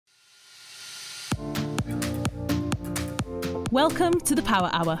Welcome to the Power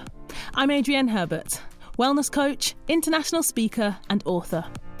Hour. I'm Adrienne Herbert, wellness coach, international speaker and author.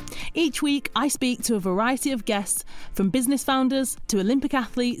 Each week I speak to a variety of guests, from business founders to Olympic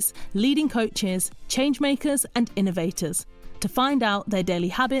athletes, leading coaches, change makers and innovators, to find out their daily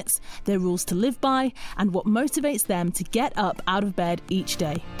habits, their rules to live by, and what motivates them to get up out of bed each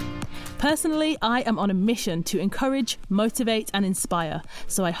day. Personally, I am on a mission to encourage, motivate and inspire,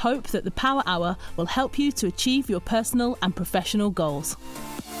 so I hope that the Power Hour will help you to achieve your personal and professional goals.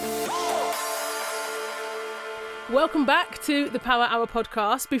 Welcome back to the Power Hour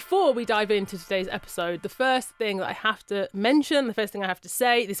podcast. Before we dive into today's episode, the first thing that I have to mention, the first thing I have to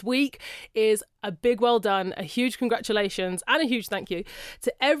say this week is a big well done, a huge congratulations and a huge thank you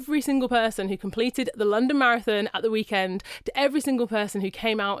to every single person who completed the London Marathon at the weekend, to every single person who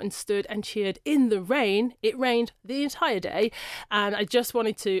came out and stood and cheered in the rain. It rained the entire day, and I just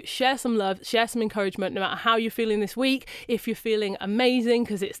wanted to share some love, share some encouragement, no matter how you're feeling this week. If you're feeling amazing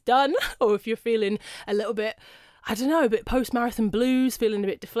because it's done, or if you're feeling a little bit, I don't know, a bit post-marathon blues, feeling a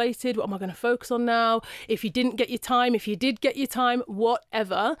bit deflated. What am I going to focus on now? If you didn't get your time, if you did get your time,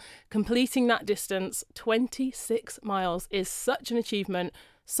 whatever, completing that distance, 26 miles, is such an achievement.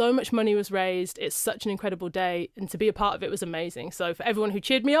 So much money was raised. It's such an incredible day, and to be a part of it was amazing. So for everyone who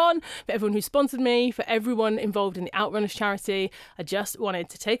cheered me on, for everyone who sponsored me, for everyone involved in the Outrunners charity, I just wanted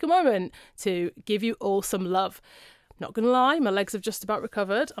to take a moment to give you all some love. Not going to lie, my legs have just about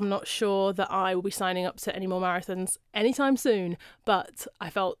recovered. I'm not sure that I will be signing up to any more marathons anytime soon, but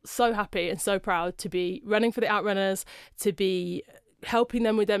I felt so happy and so proud to be running for the Outrunners, to be helping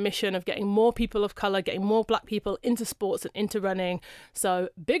them with their mission of getting more people of colour, getting more black people into sports and into running. So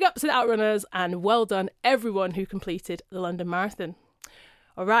big ups to the Outrunners, and well done everyone who completed the London Marathon.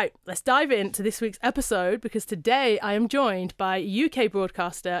 All right, let's dive into this week's episode, because today I am joined by UK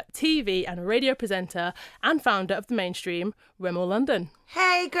broadcaster, TV and radio presenter and founder of The Mainstream, Remel London.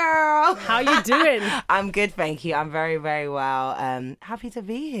 Hey girl! How you doing? I'm good, thank you. I'm very, very well. Happy to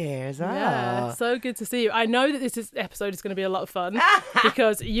be here as well. Yeah, so good to see you. I know that this episode is going to be a lot of fun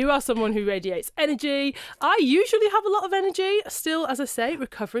because you are someone who radiates energy. I usually have a lot of energy, still, as I say,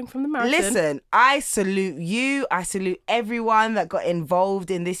 recovering from the marathon. Listen, I salute you. I salute everyone that got involved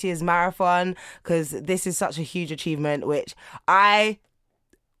in this year's marathon, because this is such a huge achievement, which I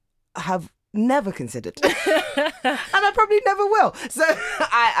have never considered and I probably never will. So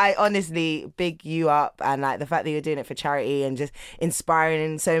I honestly big you up, and like the fact that you're doing it for charity and just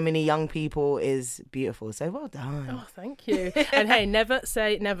inspiring so many young people is beautiful. So well done. Oh, thank you. And hey, never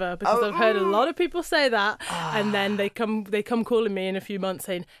say never, because I've heard a lot of people say that and then they come calling me in a few months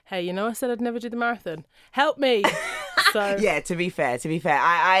saying, hey, you know, I said I'd never do the marathon, help me. So yeah, to be fair,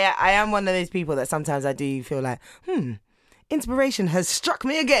 I am one of those people that sometimes I do feel like inspiration has struck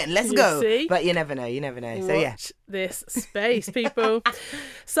me again. Let's go. See? But you never know. So yeah. Watch this space, people.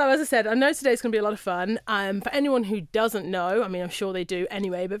 So as I said, I know today's going to be a lot of fun. For anyone who doesn't know, I mean, I'm sure they do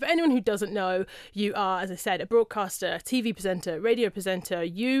anyway, but for anyone who doesn't know, you are, as I said, a broadcaster, TV presenter, radio presenter.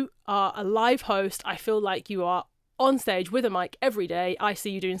 You are a live host. I feel like you are on stage with a mic every day. I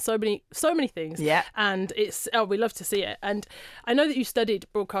see you doing so many things. Yeah. And we love to see it. And I know that you studied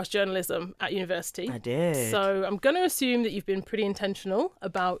broadcast journalism at university. I did. So I'm going to assume that you've been pretty intentional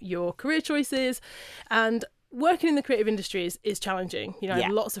about your career choices, and working in the creative industries is challenging. You know, I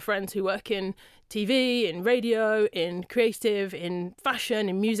have lots of friends who work in TV, in radio, in creative, in fashion,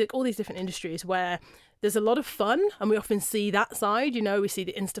 in music, all these different industries where there's a lot of fun, and we often see that side. You know, we see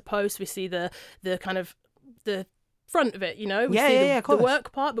the Insta posts, we see the kind of the front of it, you know, we see the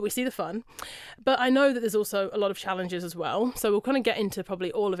work part, but we see the fun. But I know that there's also a lot of challenges as well, so we'll kind of get into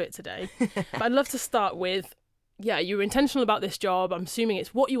probably all of it today. But I'd love to start with, you were intentional about this job. I'm assuming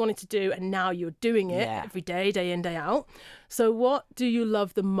it's what you wanted to do, and now you're doing it every day, day in, day out. So what do you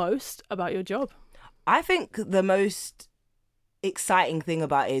love the most about your job? I think the most exciting thing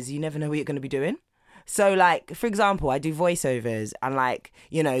about it is you never know what you're going to be doing. So, like, for example, I do voiceovers, and, like,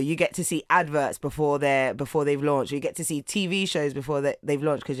 you know, you get to see adverts before they've launched. You get to see TV shows before they've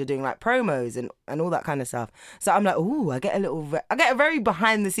launched, because you're doing, like, promos and all that kind of stuff. So I'm like, ooh, I get a very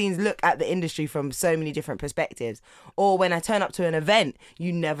behind-the-scenes look at the industry from so many different perspectives. Or when I turn up to an event,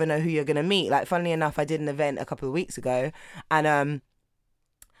 you never know who you're going to meet. Like, funnily enough, I did an event a couple of weeks ago, and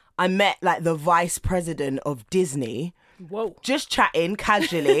I met, like, the vice president of Disney. Whoa. Just chatting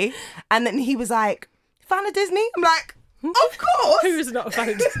casually. And then he was like, fan of Disney? I'm like, of course. Who is not a fan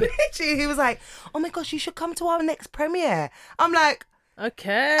of Disney? Literally, he was like, oh my gosh, you should come to our next premiere. I'm like,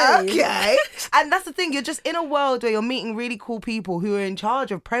 okay. And that's the thing, you're just in a world where you're meeting really cool people who are in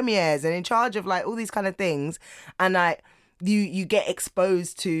charge of premieres and in charge of, like, all these kind of things. And, like, you get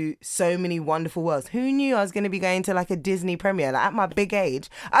exposed to so many wonderful worlds. Who knew I was going to be going to like a Disney premiere like, at my big age?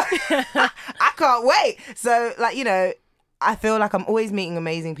 I can't wait. So like, you know, I feel like I'm always meeting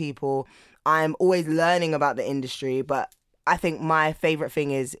amazing people. I'm always learning about the industry, but I think my favorite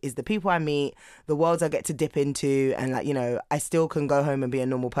thing is the people I meet, the worlds I get to dip into, and like, you know, I still can go home and be a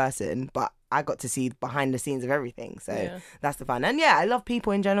normal person, but I got to see behind the scenes of everything. So that's the fun. And yeah, I love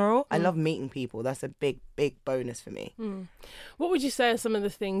people in general. I love meeting people. That's a big bonus for me. What would you say are some of the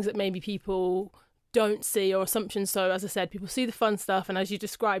things that maybe people don't see, or assumptions? So as I said, people see the fun stuff, and as you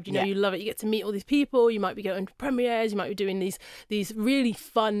described, you know, you love it. You get to meet all these people. You might be going to premieres. You might be doing these really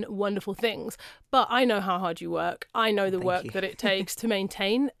fun, wonderful things. But I know how hard you work. I know the work that it takes to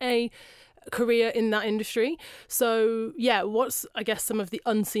maintain a career in that industry. So yeah, what's, I guess, some of the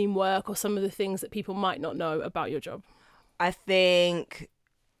unseen work or some of the things that people might not know about your job? I think,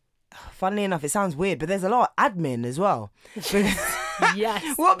 funnily enough, it sounds weird, but there's a lot of admin as well.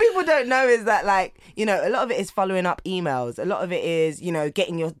 Yes. What people don't know is that, like, you know, a lot of it is following up emails. A lot of it is, you know,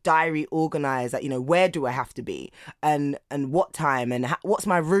 getting your diary organized. Like, you know, where do I have to be, and what time, and what's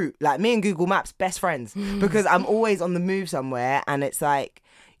my route? Like, me and Google Maps, best friends, because I'm always on the move somewhere, and it's like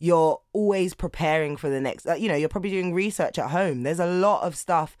you're always preparing for the next. You know, you're probably doing research at home. There's a lot of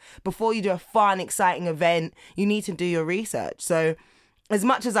stuff before you do a fun, exciting event. You need to do your research. So, as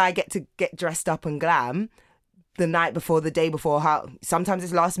much as I get to get dressed up and glam, the night before, the day before, how sometimes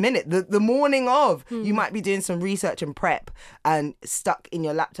it's last minute, the morning of, you might be doing some research and prep and stuck in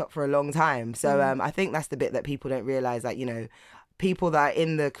your laptop for a long time. So I think that's the bit that people don't realize, that, you know, people that are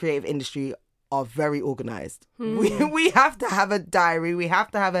in the creative industry are very organized. We have to have a diary, we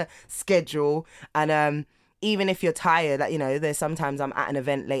have to have a schedule, and even if you're tired, like, you know, there's sometimes I'm at an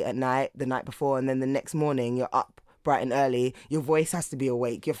event late at night, the night before, and then the next morning you're up bright and early, your voice has to be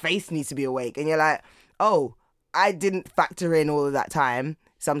awake, your face needs to be awake, and you're like, oh, I didn't factor in all of that time.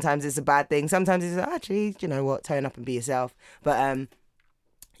 Sometimes it's a bad thing. Sometimes it's actually, you know what, turn up and be yourself. But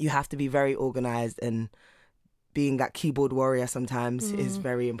you have to be very organised, and being that keyboard warrior sometimes is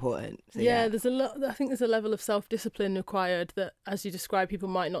very important. So, there's a lot. I think there's a level of self-discipline required that, as you describe, people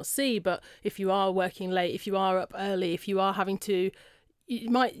might not see. But if you are working late, if you are up early, if you are having to, you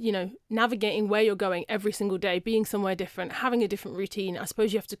might, you know, navigating where you're going every single day, being somewhere different, having a different routine. I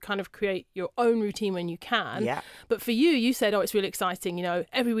suppose you have to kind of create your own routine when you can. Yeah. But for you said, oh, it's really exciting. You know,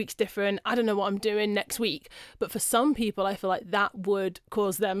 every week's different. I don't know what I'm doing next week. But for some people, I feel like that would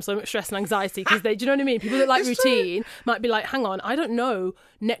cause them so much stress and anxiety, because do you know what I mean? People that like routine might be like, hang on, I don't know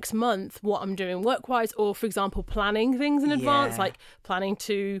next month what I'm doing work-wise, or, for example, planning things in advance, like planning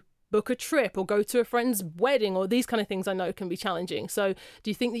to book a trip or go to a friend's wedding, or these kind of things I know can be challenging. So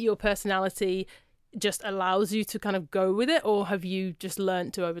do you think that your personality just allows you to kind of go with it, or have you just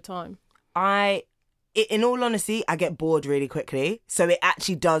learnt to over time? In all honesty, I get bored really quickly. So it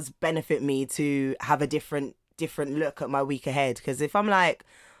actually does benefit me to have a different look at my week ahead. Because if I'm like,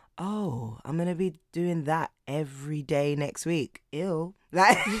 oh, I'm going to be doing that every day next week, ew.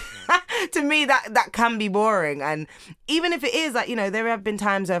 Like, to me, that can be boring. And even if it is, like, you know, there have been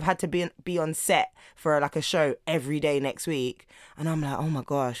times I've had to be on set for like a show every day next week, and I'm like, oh my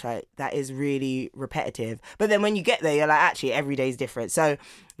gosh, like, that is really repetitive. But then when you get there, you're like, actually, every day is different. So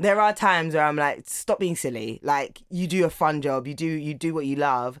there are times where I'm like, stop being silly. Like, you do a fun job, you do what you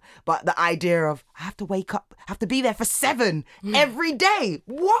love, but the idea of I have to wake up, I have to be there for 7 every day,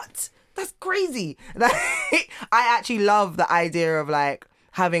 what? That's crazy. Like, I actually love the idea of like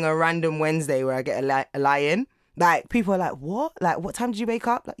having a random Wednesday where I get a lie-in. Like, people are like, what? Like, what time did you wake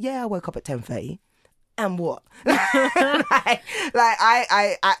up? Like, yeah, I woke up at 10:30. And what? I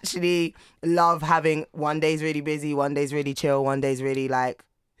actually love having one day's really busy, one day's really chill, one day's really like,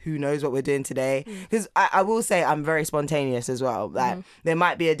 who knows what we're doing today? Because I will say I'm very spontaneous as well. Like, there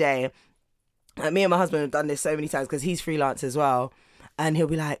might be a day, like, me and my husband have done this so many times because he's freelance as well. And he'll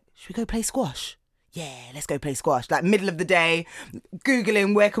be like, should we go play squash? Yeah, let's go play squash. Like, middle of the day,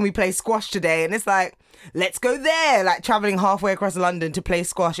 Googling where can we play squash today? And it's like, let's go there. Like, travelling halfway across London to play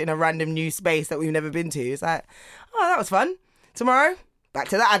squash in a random new space that we've never been to. It's like, oh, that was fun. Tomorrow, back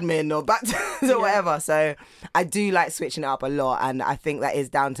to the admin or back to whatever. So I do like switching it up a lot. And I think that is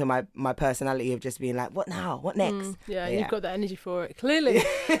down to my personality of just being like, what now? What next? You've got the energy for it, clearly.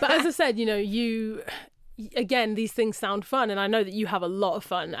 But as I said, you know, again, these things sound fun, and I know that you have a lot of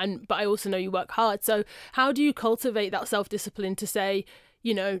fun, but I also know you work hard. So how do you cultivate that self-discipline to say,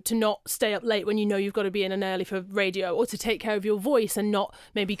 you know, to not stay up late when you know you've got to be in an early for radio, or to take care of your voice and not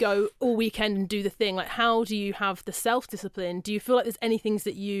maybe go all weekend and do the thing? Like, how do you have the self-discipline? Do you feel like there's any things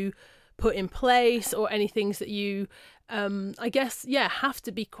that you put in place, or any things that you I guess have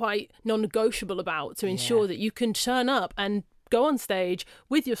to be quite non-negotiable about to ensure that you can turn up and go on stage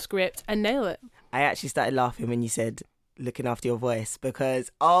with your script and nail it? I actually started laughing when you said looking after your voice,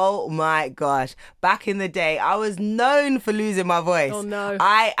 because oh my gosh, back in the day I was known for losing my voice. Oh no.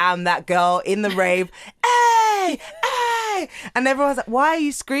 I am that girl in the rave, hey, hey, and everyone's like, why are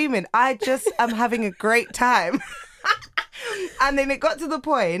you screaming? I just am having a great time. And then it got to the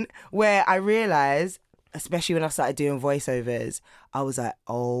point where I realized, especially when I started doing voiceovers, I was like,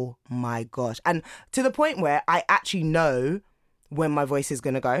 oh my gosh. And to the point where I actually know when my voice is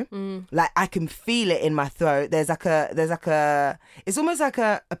gonna go. Like, I can feel it in my throat. There's like a it's almost like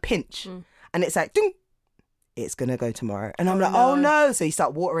a pinch. And it's like, ding, it's gonna go tomorrow. And I'm like, oh no. So you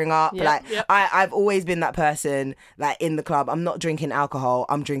start watering up. I've always been that person, like, in the club, I'm not drinking alcohol,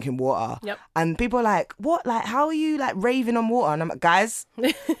 I'm drinking water. And people are like, what? Like, how are you like raving on water? And I'm like, guys,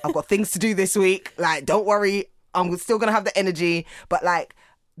 I've got things to do this week. Like, don't worry, I'm still gonna have the energy. But like,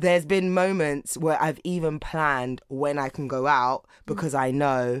 there's been moments where I've even planned when I can go out, because I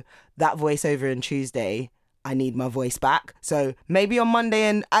know that voiceover on Tuesday, I need my voice back. So maybe on Monday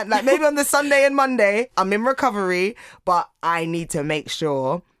and like maybe on the Sunday and Monday, I'm in recovery, but I need to make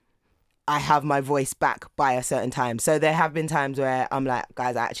sure I have my voice back by a certain time. So there have been times where I'm like,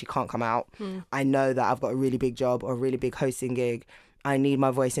 guys, I actually can't come out. I know that I've got a really big job or a really big hosting gig. I need my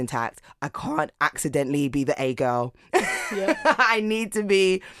voice intact. I can't accidentally be the A girl. I need to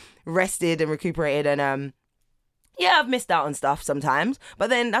be rested and recuperated. And I've missed out on stuff sometimes, but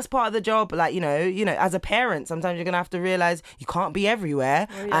then that's part of the job. Like, you know, as a parent, sometimes you're gonna have to realize you can't be everywhere.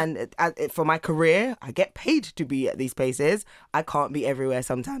 And for my career, I get paid to be at these places. I can't be everywhere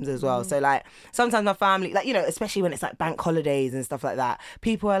sometimes as well. So like, sometimes my family, like, you know, especially when it's like bank holidays and stuff like that,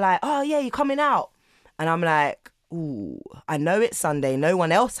 people are like, oh yeah, you're coming out, and I'm like, ooh, I know it's Sunday. No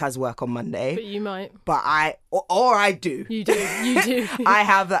one else has work on Monday. But you might. But or I do. You do. I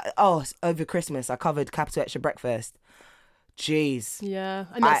have that. Oh, over Christmas, I covered Capital Extra Breakfast. Jeez. Yeah,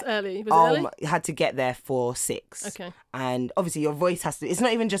 and that's early. Was it early? I had to get there for 6. Okay. And obviously your voice has to, it's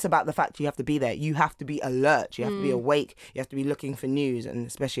not even just about the fact you have to be there. You have to be alert. You have to be awake. You have to be looking for news. And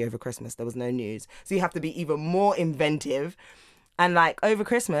especially over Christmas, there was no news. So you have to be even more inventive. And like over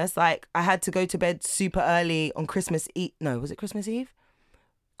Christmas, like I had to go to bed super early on Christmas Eve. No, was it Christmas Eve?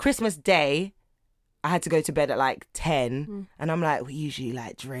 Christmas Day, I had to go to bed at like 10. And I'm like, we usually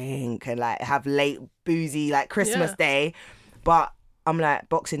like drink and like have late boozy like Christmas Day. But I'm like,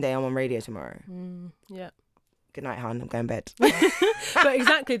 Boxing Day, I'm on radio tomorrow. Good night, hon. I'm going to bed. But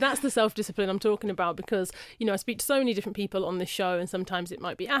exactly, that's the self-discipline I'm talking about, because, you know, I speak to so many different people on this show, and sometimes it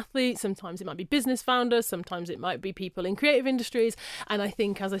might be athletes, sometimes it might be business founders, sometimes it might be people in creative industries. And I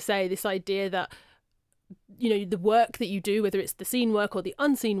think, as I say, this idea that, you know, the work that you do, whether it's the seen work or the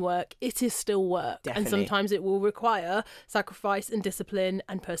unseen work, it is still work. Definitely. And sometimes it will require sacrifice and discipline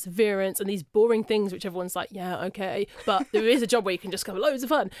and perseverance and these boring things which everyone's like, yeah, okay, but there is a job where you can just have loads of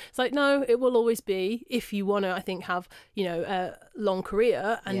fun. It's like, no, it will always be, if you want to, I think, have, you know, a long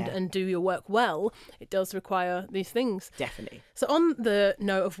career and do your work well, it does require these things. Definitely. So on the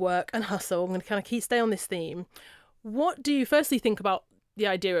note of work and hustle, I'm going to kind of stay on this theme. What do you firstly think about the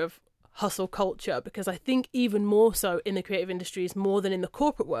idea of hustle culture? Because I think even more so in the creative industries, more than in the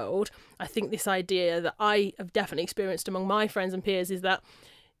corporate world, I think this idea that I have definitely experienced among my friends and peers is that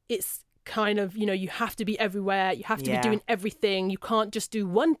it's kind of, you know, you have to be everywhere, you have to be doing everything, you can't just do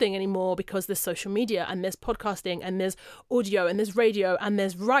one thing anymore, because there's social media and there's podcasting and there's audio and there's radio and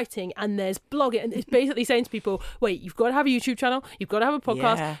there's writing and there's blogging. And it's basically saying to people, wait, you've got to have a YouTube channel, you've got to have a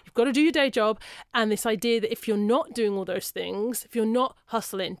podcast, you've got to do your day job. And this idea that if you're not doing all those things, if you're not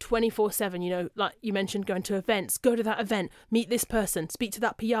hustling 24/7, you know, like you mentioned, going to events, go to that event, meet this person, speak to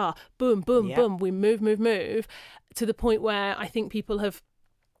that PR, boom, boom, boom, we move, to the point where I think people have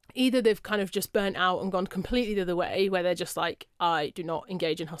either they've kind of just burnt out and gone completely the other way, where they're just like, I do not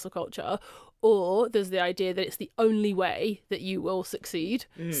engage in hustle culture, or there's the idea that it's the only way that you will succeed.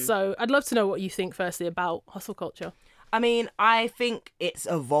 So I'd love to know what you think firstly about hustle culture. I mean, I think it's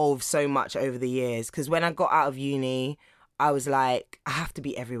evolved so much over the years, because when I got out of uni, I was like, I have to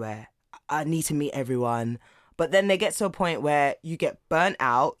be everywhere. I need to meet everyone. But then they get to a point where you get burnt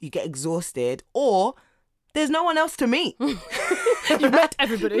out, you get exhausted, or there's no one else to meet. You've met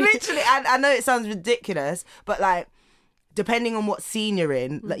everybody. Literally, I know it sounds ridiculous, but like, depending on what scene you're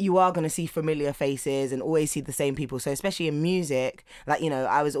in, like, you are going to see familiar faces and always see the same people. So especially in music, like, you know,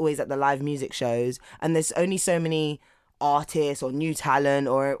 I was always at the live music shows, and there's only so many artists or new talent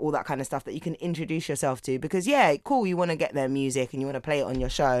or all that kind of stuff that you can introduce yourself to. Because yeah, cool, you want to get their music and you want to play it on your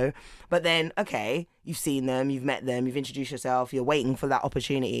show, but then okay, you've seen them, you've met them, you've introduced yourself, you're waiting for that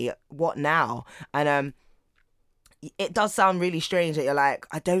opportunity. What now? And it does sound really strange that you're like,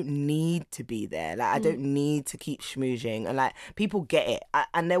 I don't need to be there. Like, I don't need to keep schmoozing. And like, people get it.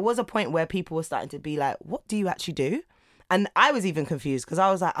 And there was a point where people were starting to be like, what do you actually do? And I was even confused because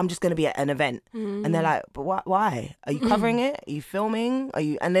I was like, I'm just going to be at an event. And they're like, but why? Are you covering it? Are you filming? Are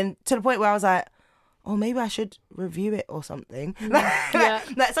you? And then to the point where I was like, oh, maybe I should review it or something. Like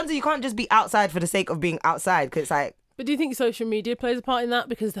sometimes you can't just be outside for the sake of being outside, because it's like, but do you think social media plays a part in that?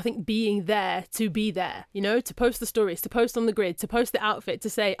 Because I think being there to be there, you know, to post the stories, to post on the grid, to post the outfit,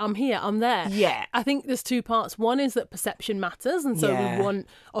 to say, I'm here, I'm there. Yeah. I think there's two parts. One is that perception matters. And so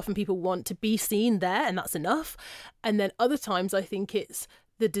often people want to be seen there, and that's enough. And then other times I think it's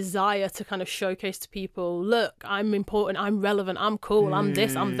the desire to kind of showcase to people, look, I'm important, I'm relevant, I'm cool, I'm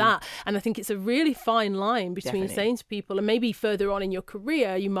this, I'm that. And I think it's a really fine line between saying to people, and maybe further on in your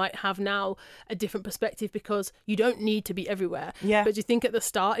career, you might have now a different perspective because you don't need to be everywhere. Yeah. But do you think at the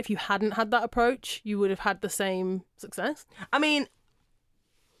start, if you hadn't had that approach, you would have had the same success? I mean,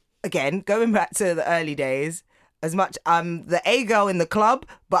 again, going back to the early days, as much I'm the A girl in the club,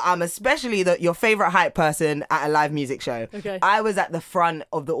 but I'm especially your favorite hype person at a live music show. Okay. I was at the front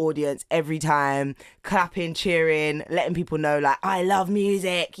of the audience every time, clapping, cheering, letting people know like, I love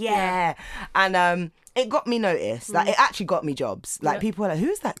music, yeah. And it got me noticed. Like, it actually got me jobs. Like, people were like,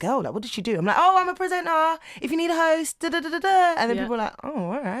 who's that girl? Like, what did she do? I'm like, oh, I'm a presenter. If you need a host, da da da da da. And then people were like, oh,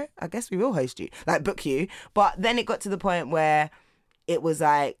 all right, I guess we will host you, like book you. But then it got to the point where it was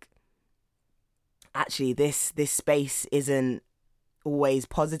like, actually this space isn't always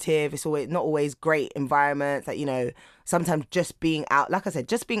positive. It's always not always great environments. Like, you know, sometimes just being out, like I said,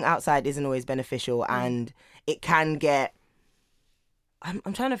 just being outside isn't always beneficial, and it can get.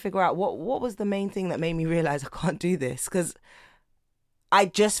 I'm trying to figure out what was the main thing that made me realize I can't do this, because I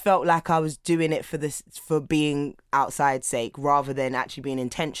just felt like I was doing it for being outside's sake rather than actually being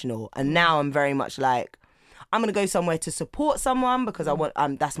intentional. And now I'm very much like, I'm going to go somewhere to support someone because I want,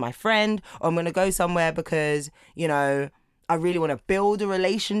 that's my friend, or I'm going to go somewhere because, you know, I really want to build a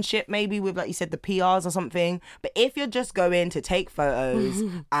relationship maybe with, like you said, the PRs or something. But if you're just going to take photos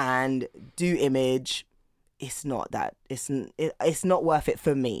and do image, it's not not worth it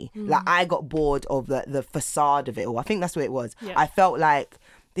for me. Like, I got bored of the facade of it all. I think that's what it was. Yeah. I felt like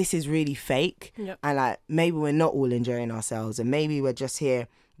this is really fake. Yep. And like, maybe we're not all enjoying ourselves, and maybe we're just here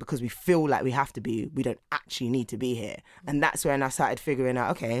because we feel like we have to be. We don't actually need to be here. And that's when I started figuring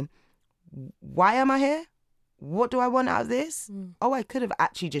out, okay, why am I here? What do I want out of this? Oh, I could have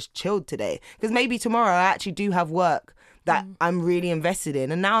actually just chilled today, because maybe tomorrow I actually do have work that I'm really invested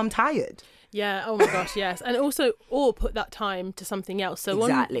in, and now I'm tired. Yeah, oh my gosh, yes. And also, or put that time to something else. So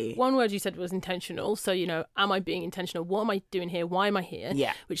exactly. One word you said was intentional. So, you know, am I being intentional? What am I doing here? Why am I here?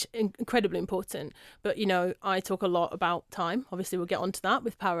 Yeah. Which is incredibly important. But, you know, I talk a lot about time. Obviously, we'll get onto that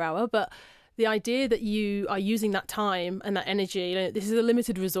with Power Hour. But the idea that you are using that time and that energy, you know, this is a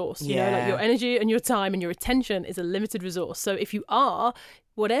limited resource. You know, like your energy and your time and your attention is a limited resource. So if you are,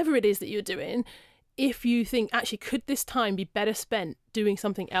 whatever it is that you're doing, if you think, actually, could this time be better spent doing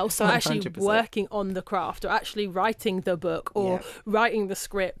something else? So actually 100%. Working on the craft, or actually writing the book, or writing the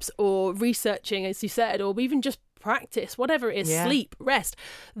scripts, or researching, as you said, or even just practice, whatever it is, sleep, rest,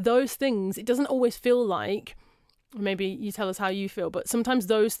 those things. It doesn't always feel like, maybe you tell us how you feel, but sometimes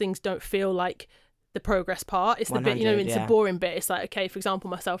those things don't feel like the progress part. It's the bit, you know, it's the boring bit. It's like, okay, for example,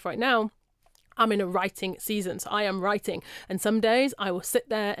 myself right now, I'm in a writing season, so I am writing, and some days I will sit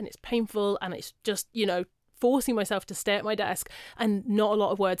there and it's painful and it's just, you know, forcing myself to stay at my desk and not a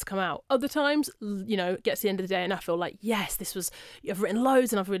lot of words come out. Other times, you know, it gets to the end of the day and I feel like, yes, I've written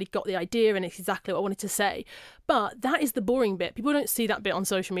loads and I've really got the idea and it's exactly what I wanted to say. But that is the boring bit. People don't see that bit on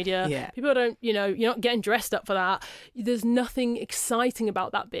social media. Yeah. People don't, you know, you're not getting dressed up for that. There's nothing exciting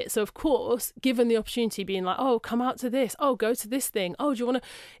about that bit. So of course, given the opportunity, being like, oh, come out to this, oh, go to this thing, oh, do you want to,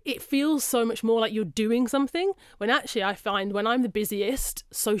 it feels so much more like you're doing something, when actually I find when I'm the busiest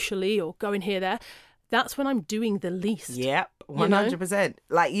socially or going here, there, that's when I'm doing the least. Yep, 100%. You know?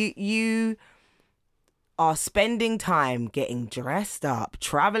 Like you are spending time getting dressed up,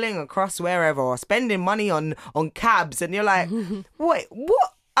 traveling across wherever, or spending money on cabs, and you're like, wait,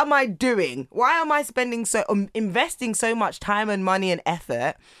 what am I doing? Why am I investing so much time and money and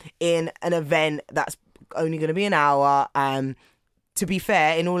effort in an event that's only going to be an hour? To be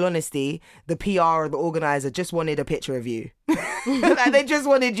fair, in all honesty, the PR or the organizer just wanted a picture of you. Like, they just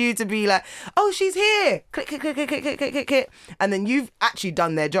wanted you to be like, oh, she's here. Click, click, click, click, click, click, click, click. And then you've actually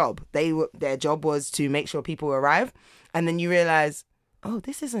done their job. Their job was to make sure people arrive. and then you realize, oh,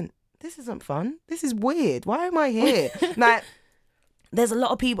 this isn't fun. This is weird. Why am I here? Like, there's a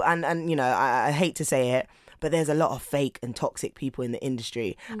lot of people, and you know, I hate to say it, but there's a lot of fake and toxic people in the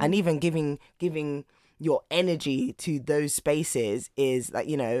industry, and even giving your energy to those spaces is like,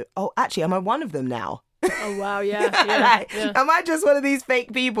 you know, oh, actually, am I one of them now? Oh wow, yeah. Like, am I just one of these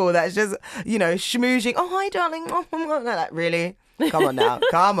fake people that's just, you know, schmoozing? Oh, hi, darling. Oh, like, really? Come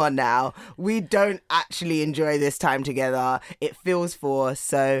on now. We don't actually enjoy this time together. It feels forced.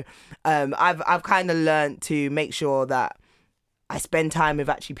 So I've kind of learned to make sure that I spend time with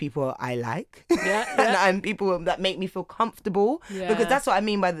actually people I like, and people that make me feel comfortable, because that's what I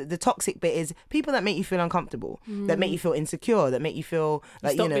mean by the toxic bit is people that make you feel uncomfortable, that make you feel insecure, that make you feel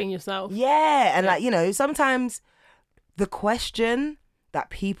like, stop you know, being yourself. Yeah, and like, you know, sometimes the question that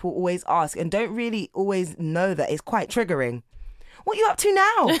people always ask and don't really always know that is quite triggering. What are you up to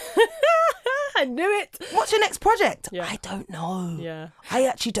now? I knew it. What's your next project? Yeah. I don't know. Yeah. I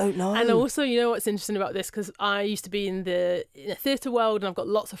actually don't know. And also, you know what's interesting about this, because I used to be in the theatre world, and I've got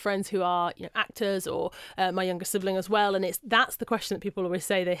lots of friends who are, you know, actors, or my younger sibling as well, and that's the question that people always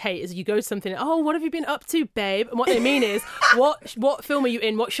say they hate, is you go to something, oh, what have you been up to, babe? And what they mean is, what film are you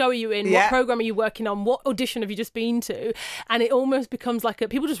in? What show are you in? What program are you working on? What audition have you just been to? And it almost becomes like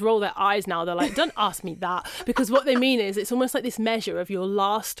people just roll their eyes now. They're like, don't ask me that, because what they mean is it's almost like this measure of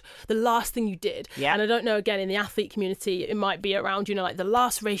the last thing you did. Yeah. And I don't know, again, in the athlete community, it might be around, you know, like the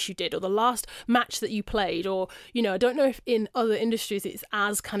last race you did, or the last match that you played, or, you know, I don't know if in other industries it's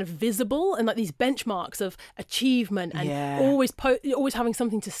as kind of visible, and like these benchmarks of achievement, and always having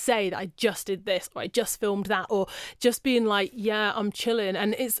something to say that I just did this, or I just filmed that, or just being like, yeah, I'm chilling.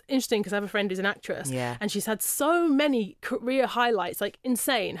 And it's interesting because I have a friend who's an actress, and she's had so many career highlights, like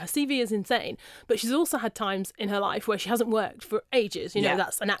insane. Her CV is insane, but she's also had times in her life where she hasn't worked for ages. You know,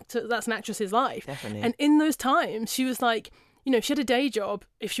 that's an actress's life. Definitely. And in those times, she was like, you know, if she had a day job,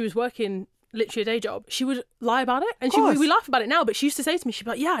 if she was working literally a day job, she would lie about it. And we laugh about it now, but she used to say to me, she'd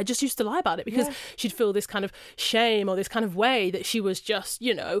be like, yeah, I just used to lie about it, because she'd feel this kind of shame, or this kind of way that she was just,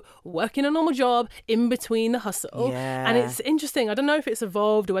 you know, working a normal job in between the hustle. And it's interesting. I don't know if it's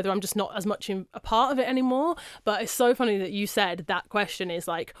evolved or whether I'm just not as much a part of it anymore, but it's so funny that you said that question is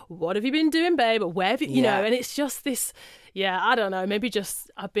like, what have you been doing, babe? Or where have you know, and it's just this, I don't know, maybe just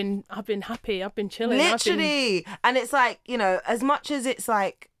I've been happy, I've been chilling. Literally. And it's like, you know, as much as it's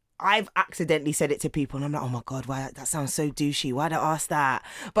like, I've accidentally said it to people and I'm like, oh my God, why that sounds so douchey. Why'd I ask that?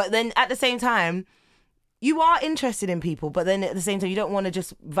 But then at the same time, you are interested in people, but then at the same time, you don't want to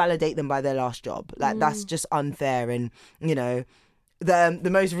just validate them by their last job. Like, that's just unfair. And, you know, the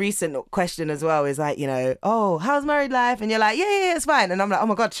most recent question as well is like, you know, oh, how's married life? And you're like, yeah, it's fine. And I'm like, oh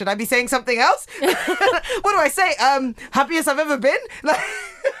my God, should I be saying something else? What do I say? Happiest I've ever been? Like,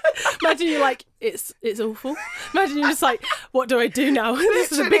 imagine you're like, it's awful. Imagine you're just like, what do I do now?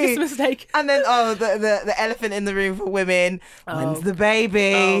 This is the biggest mistake. And then, the elephant in the room for women. When's the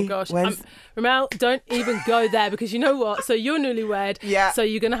baby? Oh gosh. Remel, don't even go there, because you know what? So you're newlywed. Yeah. So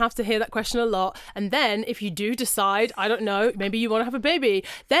you're going to have to hear that question a lot. And then if you do decide, I don't know, maybe you want to have a baby,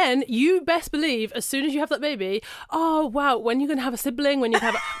 then you best believe as soon as you have that baby, oh, wow, when you're going to have a sibling, when you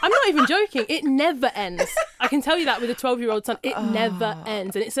have I'm not even joking. It never ends. I can tell you that with a 12-year-old son. It never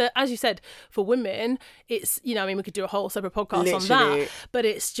ends. And it's, as you said, for women, it's, you know, I mean, we could do a whole separate podcast on that. But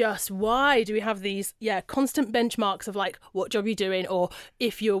it's just, why do we have these, constant benchmarks of like, what job are you doing? Or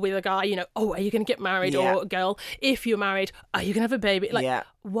if you're with a guy, you know, oh, are you going to get married? Or a girl, if you're married, are you going to have a baby? Like,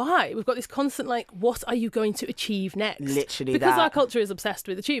 why? We've got this constant, like, what are you going to achieve next? Literally, because our culture is obsessed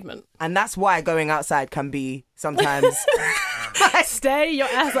with achievement. And that's why going outside can be sometimes... Stay your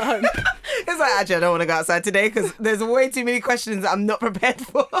ass at home. It's like, actually, I don't want to go outside today because there's way too many questions that I'm not prepared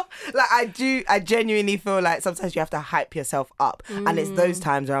for. Like, I genuinely feel like sometimes you have to hype yourself up. And it's those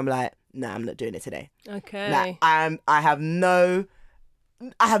times where I'm like, nah, I'm not doing it today. Okay. Like, I have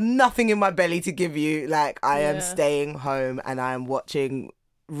nothing in my belly to give you. Like, I am staying home and I am watching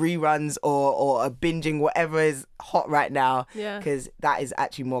reruns or binging whatever is hot right now, because that is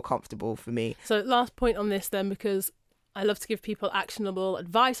actually more comfortable for me. So last point on this then, because I love to give people actionable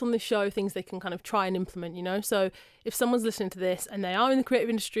advice on this show, things they can kind of try and implement, you know. So if someone's listening to this and they are in the creative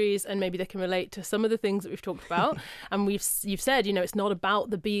industries and maybe they can relate to some of the things that we've talked about, and you've said, you know, it's not about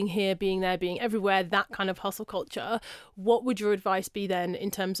the being here, being there, being everywhere, that kind of hustle culture, what would your advice be then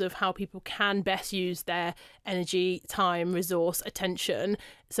in terms of how people can best use their energy, time, resource, attention?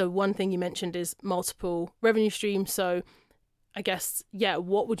 So one thing you mentioned is multiple revenue streams. So I guess,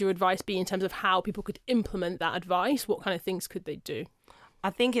 what would your advice be in terms of how people could implement that advice? What kind of things could they do? I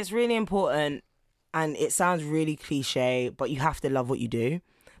think it's really important, and it sounds really cliche, but you have to love what you do.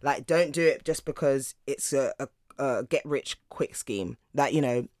 Like, don't do it just because it's a get rich quick scheme. Like, you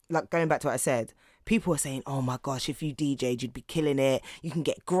know, like going back to what I said, people were saying, oh my gosh, if you DJ'd, you'd be killing it. You can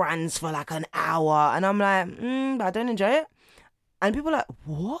get grands for like an hour. And I'm like, but I don't enjoy it. And people are like,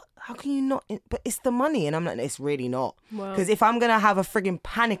 what? How can you not? But it's the money. And I'm like, it's really not. Because if I'm going to have a frigging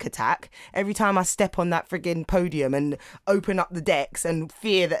panic attack every time I step on that frigging podium and open up the decks and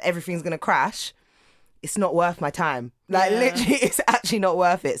fear that everything's going to crash, it's not worth my time. Like, literally, it's actually not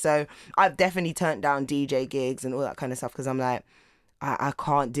worth it. So I've definitely turned down DJ gigs and all that kind of stuff because I'm like, I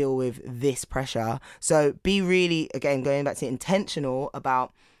can't deal with this pressure. So be really, again, going back to intentional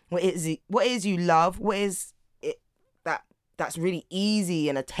about what it is you love, what is it that's really easy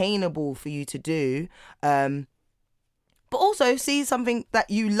and attainable for you to do. But also see something that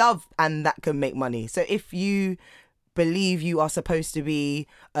you love and that can make money. So if you believe you are supposed to be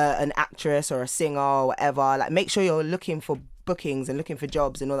an actress or a singer or whatever, like make sure you're looking for bookings and looking for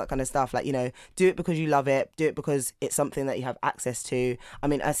jobs and all that kind of stuff. Like, you know, do it because you love it, do it because it's something that you have access to. I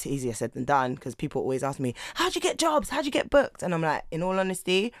mean, that's easier said than done because people always ask me, how'd you get jobs, how'd you get booked? And I'm like, in all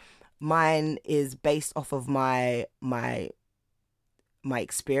honesty, mine is based off of my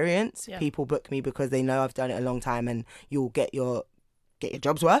experience. People book me because they know I've done it a long time and you'll get your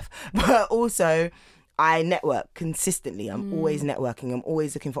job's worth. But also I network consistently. I'm always networking. I'm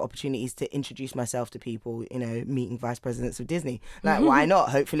always looking for opportunities to introduce myself to people, you know, meeting vice presidents of Disney. Like, why not?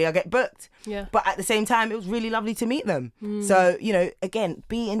 Hopefully I'll get booked. Yeah. But at the same time, it was really lovely to meet them. So, you know, again,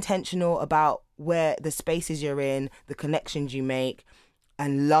 be intentional about where the spaces you're in, the connections you make,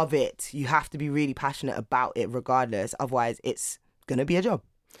 and love it. You have to be really passionate about it regardless. Otherwise, it's going to be a job.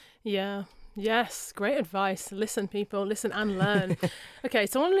 Yeah. Yes, great advice. Listen, people, listen and learn. Okay,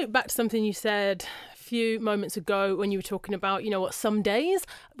 so I want to look back to something you said a few moments ago when you were talking about, you know what, some days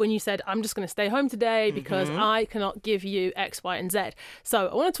when you said, I'm just going to stay home today because I cannot give you X, Y, and Z. So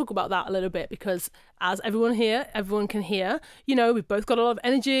I want to talk about that a little bit because as everyone can hear, you know, we've both got a lot of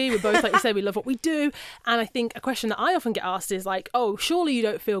energy. We're both, like you said, we love what we do. And I think a question that I often get asked is like, oh, surely you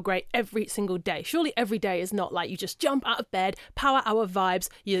don't feel great every single day. Surely every day is not like you just jump out of bed, power hour vibes,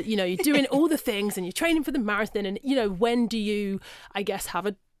 you know, you're doing all the things and you're training for the marathon. And, you know, when do you, I guess, have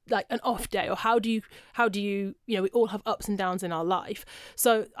an off day, or how do you, you know, we all have ups and downs in our life.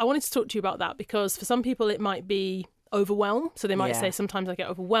 So I wanted to talk to you about that because for some people it might be overwhelmed. So they might say, sometimes I get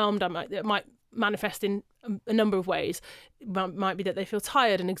overwhelmed. It might manifest in a number of ways. It might be that they feel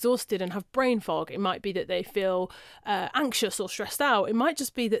tired and exhausted and have brain fog. It might be that they feel anxious or stressed out. It might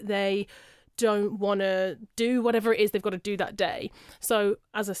just be that they don't want to do whatever it is they've got to do that day. So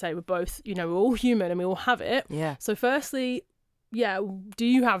as I say, we're both, you know, we're all human and we all have it. Yeah. So firstly, do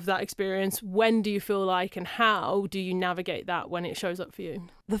you have that experience? When do you feel like, and how do you navigate that when it shows up for you?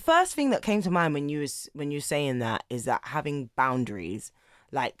 The first thing that came to mind when you were saying that is that having boundaries,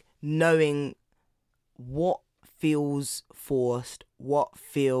 like knowing what feels forced, what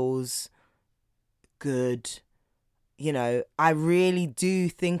feels good. You know, I really do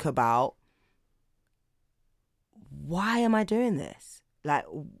think about, why am I doing this? Like,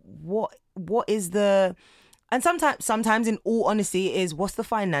 what is the... And sometimes in all honesty, it is, what's the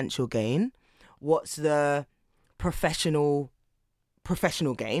financial gain? What's the professional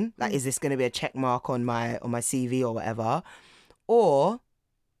gain? Like, is this going to be a check mark on my CV or whatever? Or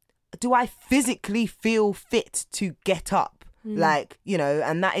do I physically feel fit to get up? Like, you know,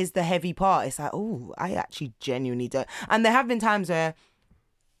 and that is the heavy part. It's like, oh, I actually genuinely don't. And there have been times where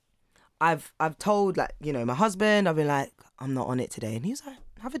I've told, like, you know, my husband, I've been like, I'm not on it today. And he's like,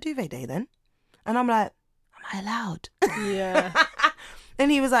 have a duvet day then. And I'm like, am I allowed? Yeah. And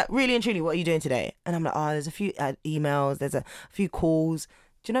he was like, really and truly, what are you doing today? And I'm like, oh, there's a few emails, there's a few calls.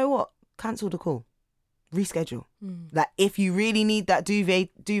 Do you know what? Cancel the call. Reschedule. Like, if you really need that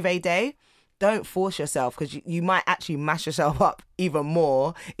duvet day, don't force yourself, because you might actually mash yourself up even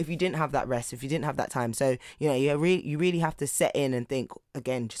more if you didn't have that rest, if you didn't have that time. So, you know, you really have to set in and think,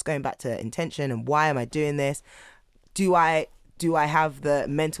 again, just going back to intention and why am I doing this? Do I have the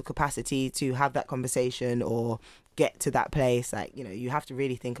mental capacity to have that conversation or get to that place? Like, you know, you have to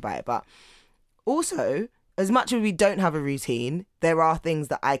really think about it. But also, as much as we don't have a routine, there are things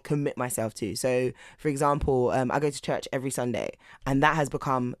that I commit myself to. So, for example, I go to church every Sunday, and that has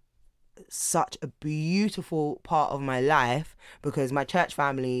become such a beautiful part of my life because my church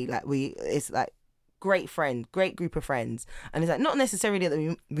family, like, it's like great group of friends, and it's like not necessarily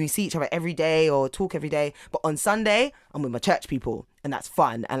that we see each other every day or talk every day, but on Sunday I'm with my church people, and that's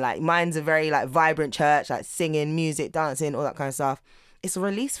fun. And like, mine's a very like vibrant church, like singing, music, dancing, all that kind of stuff. It's a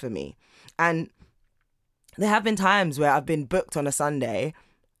release for me. And there have been times where I've been booked on a Sunday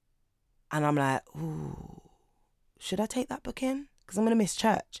and I'm like, ooh, should I take that booking? Because I'm gonna miss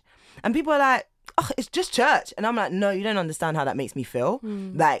church. And people are like, oh, it's just church. And I'm like, no, you don't understand how that makes me feel.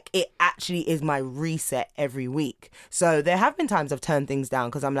 Like, it actually is my reset every week. So there have been times I've turned things down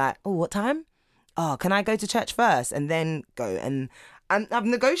because I'm like, oh, what time? Oh, can I go to church first and then go? And I've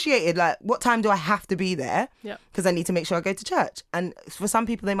negotiated, like, what time do I have to be there? Yeah. Because I need to make sure I go to church. And for some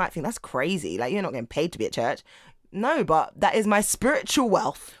people, they might think that's crazy. Like, you're not getting paid to be at church. No, but that is my spiritual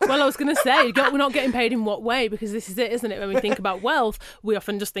wealth. Well, I was going to say, we're not getting paid in what way? Because this is it, isn't it? When we think about wealth, we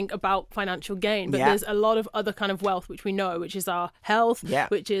often just think about financial gain. But there's a lot of other kind of wealth which we know, which is our health,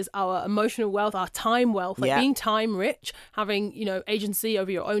 which is our emotional wealth, our time wealth, like being time rich, having, you know, agency over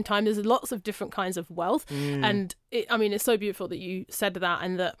your own time. There's lots of different kinds of wealth. And it's so beautiful that you said that,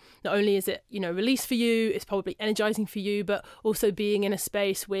 and that not only is it, you know, release for you, it's probably energizing for you, but also being in a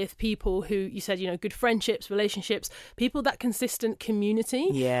space with people who, you said, you know, good friendships, relationships, people, that consistent community.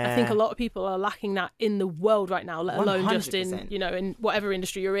 I think a lot of people are lacking that in the world right now, let alone 100%. Just in, you know, in whatever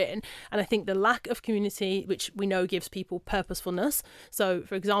industry you're in. And I think the lack of community, which we know gives people purposefulness. So,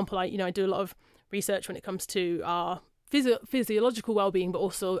 for example, I do a lot of research when it comes to our physiological well-being, but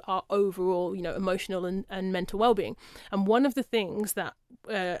also our overall, you know, emotional and mental well-being. And one of the things that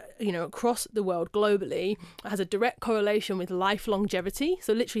you know, across the world globally has a direct correlation with life longevity,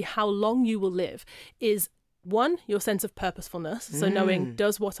 so literally how long you will live, is one, your sense of purposefulness, so knowing,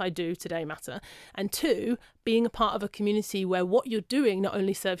 does what I do today matter? And two, being a part of a community where what you're doing not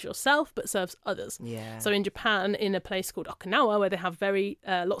only serves yourself but serves others. So in Japan, in a place called Okinawa, where they have very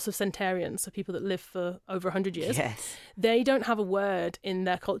lots of centenarians, so people that live for over 100 years, they don't have a word in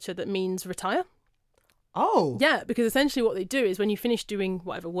their culture that means retire. Oh. Yeah, because essentially what they do is when you finish doing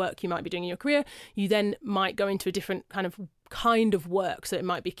whatever work you might be doing in your career, you then might go into a different kind of work. So it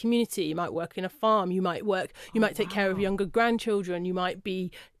might be community, you might work in a farm, you might take care of younger grandchildren, you might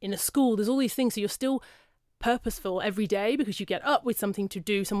be in a school. There's all these things. So you're still purposeful every day because you get up with something to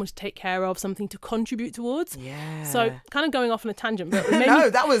do, someone to take care of, something to contribute towards. So kind of going off on a tangent, but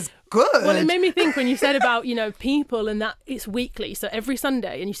that was good. Well, it made me think when you said about, you know, people and that it's weekly, so every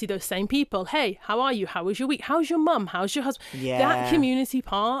Sunday, and you see those same people. Hey, how are you? How was your week? How's your mum? How's your husband? That community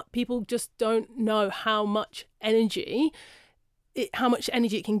part, people just don't know how much energy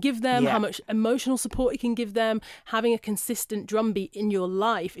it can give them, how much emotional support it can give them. Having a consistent drumbeat in your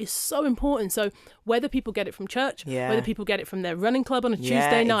life is so important. So whether people get it from church, whether people get it from their running club on a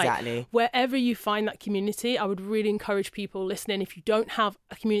Tuesday night, wherever you find that community, I would really encourage people listening, if you don't have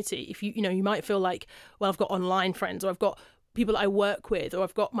a community, if you might feel like, well, I've got online friends, or I've got people that I work with, or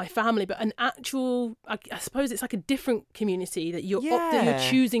I've got my family, but an actual, I suppose it's like a different community that you're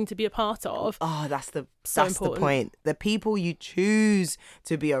choosing to be a part of. Oh, that's the point. The people you choose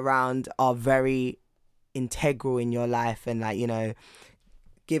to be around are very integral in your life, and, like, you know,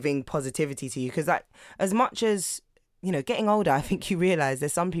 giving positivity to you. Because, like, as much as, you know, getting older, I think you realize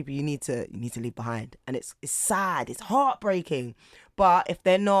there's some people you need to leave behind, and it's sad, it's heartbreaking. But if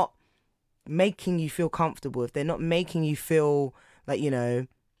they're not making you feel comfortable, if they're not making you feel like, you know,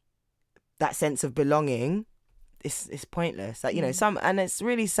 that sense of belonging, it's pointless. Like, you know, and it's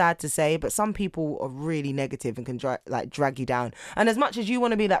really sad to say, but some people are really negative and can drag you down. And as much as you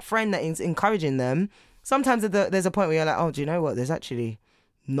want to be that friend that is encouraging them, sometimes there's a point where you're like, oh, do you know what? There's actually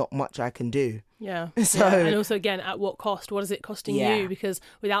not much I can do. And also, again, at what cost? What is it costing you? Because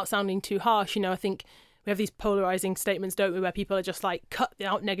without sounding too harsh, you know, I think we have these polarizing statements, don't we, where people are just like, cut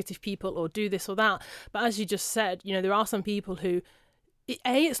out negative people or do this or that. But as you just said, you know, there are some people who,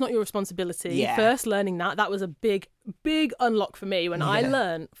 it's not your responsibility. First, learning that was a big unlock for me when I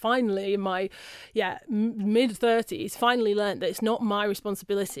learned, finally, in my mid-30s, finally learned that it's not my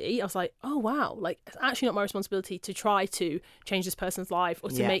responsibility. I was like, oh, wow, like, it's actually not my responsibility to try to change this person's life or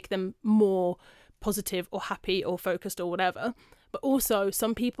to make them more positive or happy or focused or whatever. But also,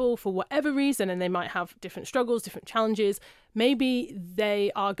 some people, for whatever reason, and they might have different struggles, different challenges, maybe they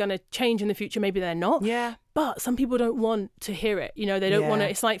are going to change in the future, maybe they're not. But some people don't want to hear it. You know, they don't want to.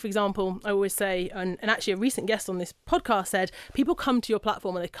 It's like, for example, I always say, and actually a recent guest on this podcast said, people come to your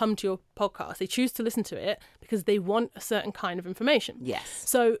platform and they come to your podcast, they choose to listen to it because they want a certain kind of information.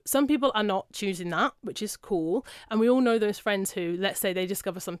 So some people are not choosing that, which is cool. And we all know those friends who, let's say they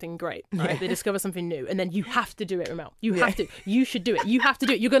discover something great, right? They discover something new, and then you have to do it, Remel. You have to. You should do it. You have to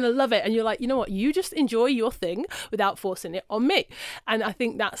do it. You're going to love it. And you're like, you know what? You just enjoy your thing without forcing it on me. And I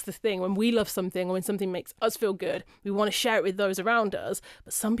think that's the thing. When we love something, or when something makes us feel good, we want to share it with those around us.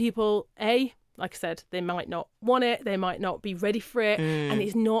 But some people, like I said, they might not want it, they might not be ready for it, and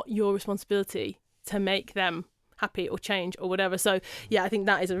it's not your responsibility to make them happy or change or whatever. So I think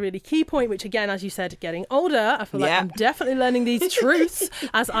that is a really key point, which, again, as you said, getting older, I feel like I'm definitely learning these truths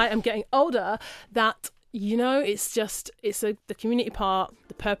as I am getting older, that You know, it's the community part,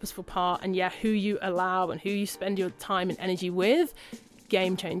 the purposeful part, and who you allow and who you spend your time and energy with,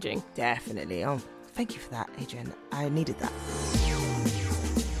 game changing. Definitely. Oh, thank you for that, Adrian. I needed that.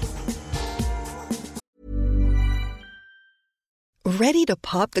 Ready to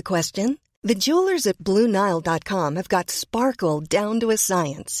pop the question? The jewelers at BlueNile.com have got sparkle down to a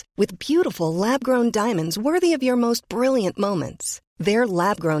science with beautiful lab-grown diamonds worthy of your most brilliant moments. Their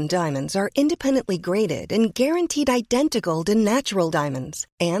lab-grown diamonds are independently graded and guaranteed identical to natural diamonds,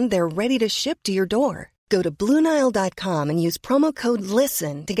 and they're ready to ship to your door. Go to BlueNile.com and use promo code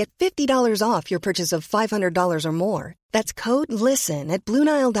LISTEN to get $50 off your purchase of $500 or more. That's code LISTEN at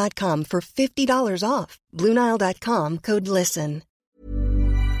BlueNile.com for $50 off. BlueNile.com, code LISTEN.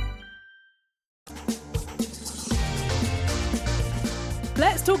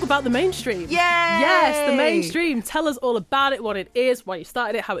 Let's talk about the mainstream. Yay! Yes, the mainstream. Tell us all about it, what it is, why you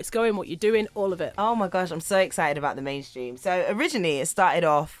started it, how it's going, what you're doing, all of it. Oh my gosh, I'm so excited about the mainstream. So originally it started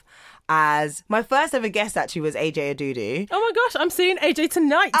off as my first ever guest actually was AJ Adudu. Oh my gosh, I'm seeing AJ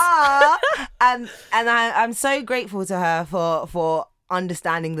tonight. And I'm so grateful to her for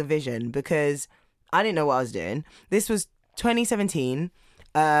understanding the vision, because I didn't know what I was doing. This was 2017.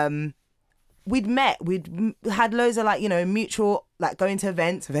 We'd had loads of mutual going to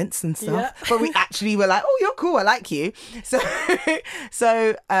events and stuff, but we actually were like, oh, you're cool, I like you. So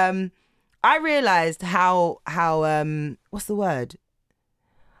I realized how what's the word?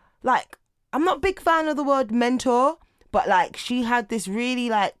 I'm not a big fan of the word mentor, but she had this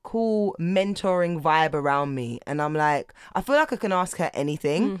really cool mentoring vibe around me, and I'm like, I feel like I can ask her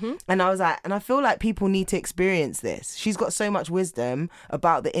anything. Mm-hmm. And I was like, and I feel like people need to experience this. She's got so much wisdom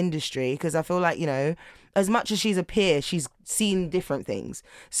about the industry, because I feel like, as much as she's a peer, she's seen different things.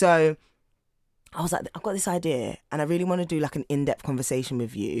 So I was like, I've got this idea and I really want to do an in-depth conversation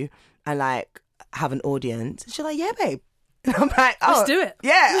with you and have an audience. She's like, yeah, babe. And I'm like, oh, let's do it.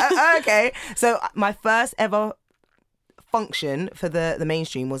 Yeah, okay. So my first ever function for the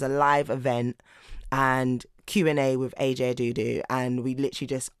mainstream was a live event and Q&A with AJ Adudu, and we literally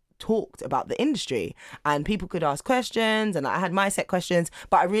just talked about the industry, and people could ask questions, and I had my set questions,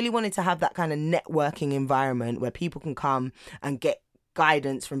 but I really wanted to have that kind of networking environment where people can come and get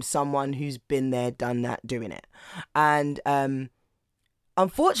guidance from someone who's been there, done that, doing it. And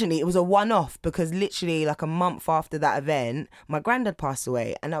unfortunately, it was a one-off, because literally a month after that event, my granddad passed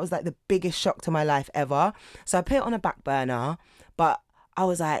away, and that was the biggest shock to my life ever. So I put it on a back burner, but I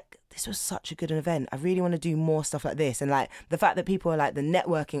was like, this was such a good event. I really want to do more stuff like this. And the fact that people are the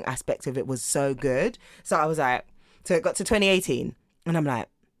networking aspect of it was so good. So I was like, so it got to 2018, and I'm like,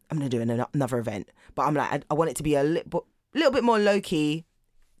 I'm going to do another event. But I'm like, I want it to be a little bit more low-key.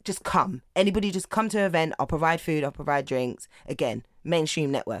 Just come. Anybody just come to an event. I'll provide food. I'll provide drinks. Again,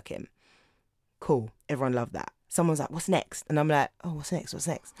 mainstream networking. Cool. Everyone loved that. Someone was like, what's next? And I'm like, oh, what's next?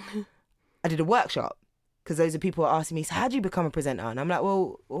 I did a workshop, because those are people are asking me, so how do you become a presenter? And I'm like,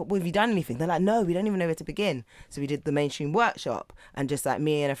 well, have you done anything? They're like, no, we don't even know where to begin. So we did the mainstream workshop, and just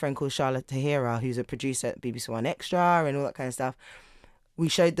me and a friend called Charlotte Tahira, who's a producer at BBC One Extra and all that kind of stuff, we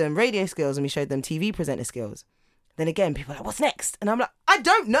showed them radio skills and we showed them TV presenter skills. Then again, people are like, what's next? And I'm like, I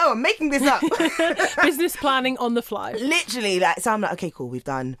don't know. I'm making this up. Business planning on the fly. Literally. So I'm like, okay, cool. We've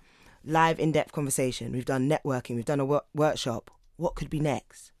done live in-depth conversation. We've done networking. We've done a workshop. What could be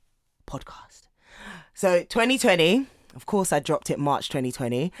next? Podcast. So 2020, of course, I dropped it March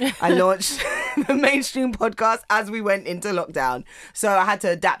 2020. I launched the mainstream podcast as we went into lockdown. So I had to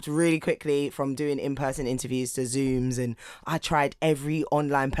adapt really quickly from doing in-person interviews to Zooms. And I tried every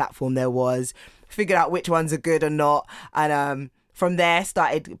online platform there was, figured out which ones are good or not, and from there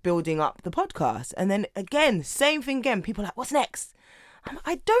started building up the podcast. And then again, same thing again, people are like, what's next?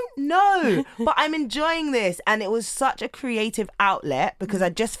 I don't know, but I'm enjoying this. And it was such a creative outlet, because I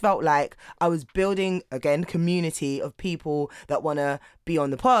just felt like I was building, again, community of people that want to be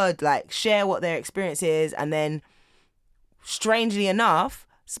on the pod, share what their experience is. And then strangely enough,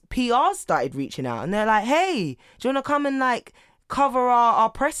 PRs started reaching out, and they're like, hey, do you want to come and cover our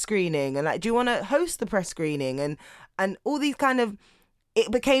press screening, and do you want to host the press screening, and all these kind of, it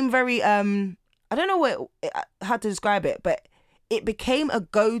became very I don't know how to describe it, but it became a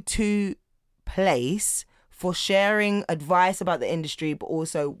go-to place for sharing advice about the industry, but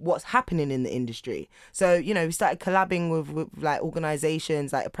also what's happening in the industry. So, we started collabing with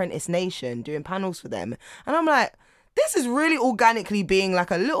organizations like Apprentice Nation, doing panels for them, and I'm like, this is really organically being a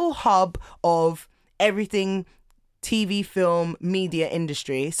little hub of everything TV, film, media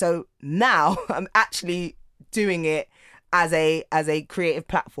industry. So now I'm actually doing it as a creative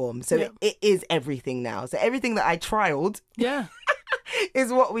platform. So it is everything now. So everything that I trialed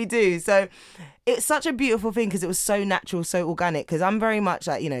is what we do. So it's such a beautiful thing because it was so natural, so organic. Because I'm very much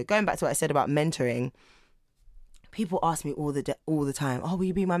like, going back to what I said about mentoring. People ask me all the time, oh, will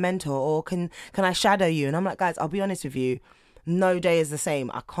you be my mentor? Or can I shadow you? And I'm like, guys, I'll be honest with you. No day is the same.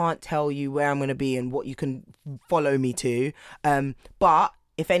 I can't tell you where I'm going to be and what you can follow me to. But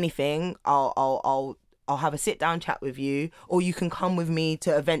if anything, I'll have a sit down chat with you, or you can come with me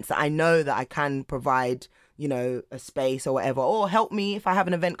to events that I know that I can provide, a space or whatever, or help me if I have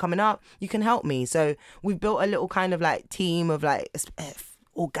an event coming up, you can help me. So we've built a little kind of like team of like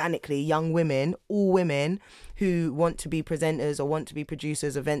organically young women, all women who want to be presenters or want to be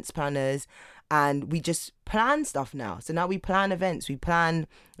producers, events planners, and we just plan stuff now. So now we plan events, we plan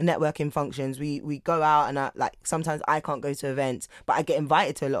networking functions, we go out, and sometimes I can't go to events, but I get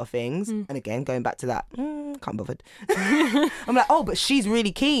invited to a lot of things. And again, going back to that, can't bothered. I'm like, oh, but she's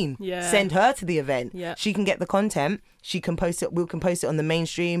really keen. Yeah. Send her to the event. Yeah. She can get the content. She can post it. We can post it on the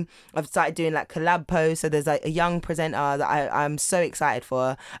mainstream. I've started doing like collab posts. So there's like a young presenter that I'm so excited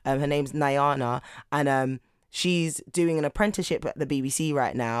for. Her name's Nyana, and she's doing an apprenticeship at the BBC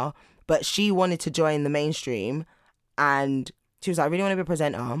right now. But she wanted to join the mainstream, and she was like, I really want to be a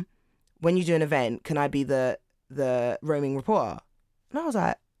presenter. When you do an event, can I be the roaming reporter? And I was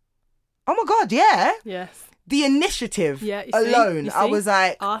like, oh my God, yeah. Yes. The initiative alone, I was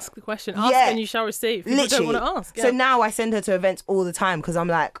like... Ask the question. Ask and you shall receive. People literally. don't want to ask. Yeah. So now I send her to events all the time because I'm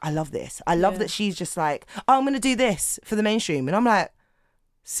like, I love this. I love that she's just like, oh, I'm going to do this for the mainstream. And I'm like,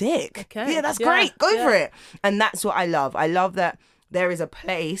 sick. Okay. Yeah, that's great. Go for it. And that's what I love. I love that there is a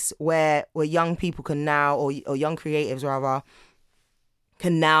place where young people can now, or young creatives rather,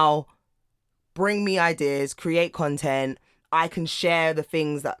 can now bring me ideas, create content. I can share the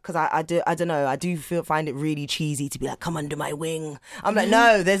things that, because I don't know, I do find it really cheesy to be like, come under my wing. I'm like,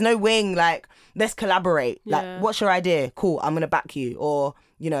 no, there's no wing. Like, let's collaborate. Like, what's your idea? Cool, I'm going to back you. Or,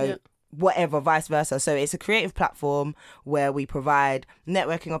 whatever, vice versa. So it's a creative platform where we provide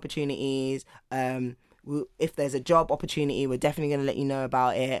networking opportunities. If there's a job opportunity, we're definitely going to let you know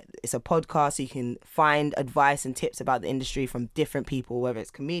about it. It's a podcast, so you can find advice and tips about the industry from different people, whether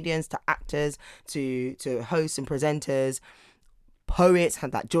it's comedians to actors to hosts and presenters, poets.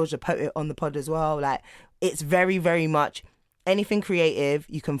 Had that George the Poet on the pod as well. Like, it's very, very much anything creative.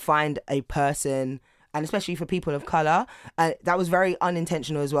 You can find a person, and especially for people of colour. That was very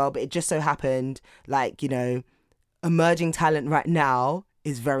unintentional as well, but it just so happened, like, emerging talent right now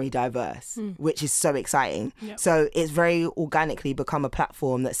is very diverse, which is so exciting. Yep. So it's very organically become a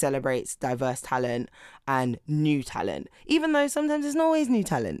platform that celebrates diverse talent and new talent, even though sometimes it's not always new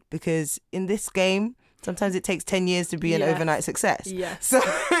talent, because in this game, sometimes it takes 10 years to be an overnight success. Yes.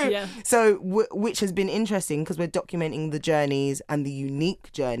 So which has been interesting because we're documenting the journeys and the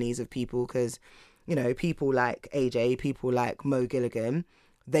unique journeys of people, because, people like AJ, people like Mo Gilligan,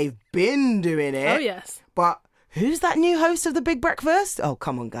 they've been doing it. Oh, yes. But who's that new host of The Big Breakfast? Oh,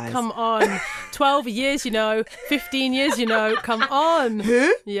 come on, guys. Come on. 12 years, 15 years, come on.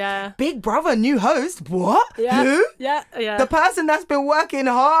 Who? Yeah. Big Brother, new host? What? Yeah. Who? Yeah. The person that's been working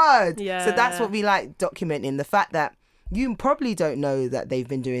hard. Yeah. So that's what we like documenting. The fact that you probably don't know that they've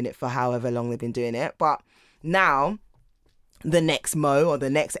been doing it for however long they've been doing it. But now the next Mo or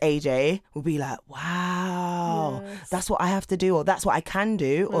the next AJ will be like, wow, that's what I have to do, or that's what I can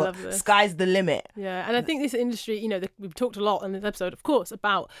do, or sky's the limit. Yeah, and I think this industry, we've talked a lot in this episode, of course,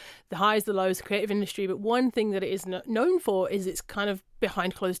 about the highs, the lows, the creative industry, but one thing that it is known for is it's kind of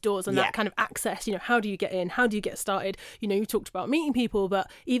behind closed doors and that kind of access. How do you get in? How do you get started? You talked about meeting people, but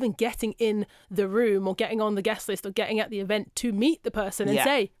even getting in the room or getting on the guest list or getting at the event to meet the person and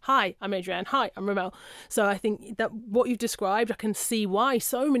say, hi, I'm Adrienne. Hi, I'm Remel. So I think that what you've described, I can see why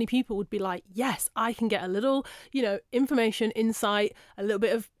so many people would be like, yes, I can get a little, information, insight, a little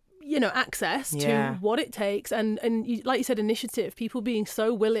bit of access to what it takes, and like you said, initiative, people being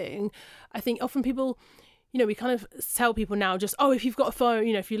so willing. I think often people, we kind of tell people now just, oh, if you've got a phone,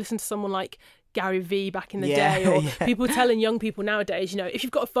 if you listen to someone like Gary Vee back in the day, or people telling young people nowadays, if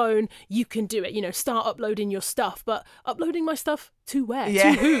you've got a phone, you can do it, start uploading your stuff. But uploading my stuff to where?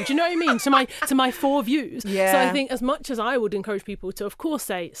 To who? Do you know what I mean? To my 4 views. So I think as much as I would encourage people to, of course,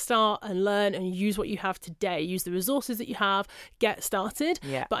 say start and learn and use what you have today, use the resources that you have, get started.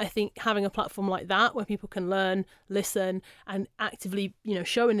 But I think having a platform like that where people can learn, listen, and actively,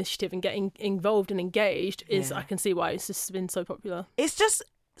 show initiative and getting involved and engaged is, I can see why it's just been so popular. It's just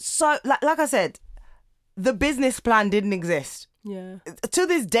so, like I said, the business plan didn't exist. Yeah. To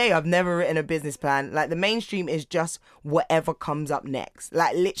this day, I've never written a business plan. Like, the mainstream is just whatever comes up next.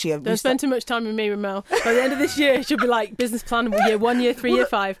 Like, literally, Don't spend too much time with me, Remel. By the end of this year, it should be like business plan year 1, year 3, year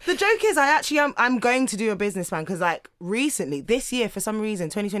 5. The joke is, I'm going to do a business plan because, like, recently, this year, for some reason,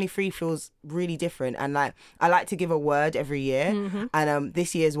 2023 feels really different. And, like, I like to give a word every year. Mm-hmm. And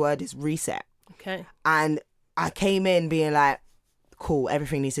this year's word is reset. Okay. And I came in being like, cool,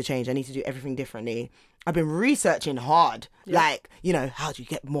 everything needs to change. I need to do everything differently. I've been researching hard, like, you know, how do you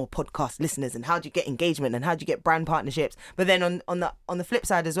get more podcast listeners and how do you get engagement and how do you get brand partnerships? But then on the flip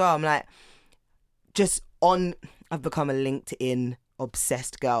side as well, I'm like, I've become a LinkedIn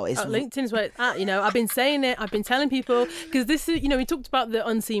obsessed girl. LinkedIn's where it's at, you know. I've been saying it, I've been telling people, because this is, you know, we talked about the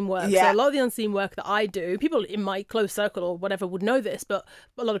unseen work. Yeah. So a lot of the unseen work that I do, people in my close circle or whatever would know this, but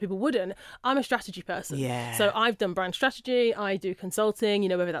a lot of people wouldn't. I'm a strategy person. Yeah. So I've done brand strategy, I do consulting, you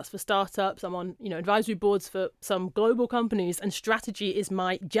know, whether that's for startups, I'm on, you know, advisory boards for some global companies, and strategy is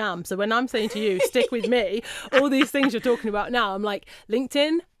my jam. So when I'm saying to you, stick with me, all these things you're talking about now, I'm like,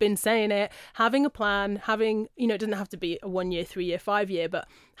 LinkedIn, been saying it, having a plan, having, you know, it doesn't have to be a 1 year, 3 year, 5 year, but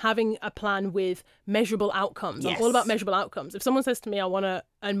having a plan with measurable outcomes. Yes. I'm all about measurable outcomes. If someone says to me, I want to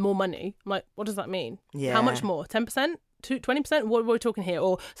earn more money, I'm like, what does that mean? Yeah. How much more? 10%? 20%? What are we talking here?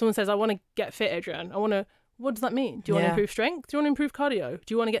 Or someone says, I want to get fit, Adrian. What does that mean? Do you want to improve strength? Do you want to improve cardio?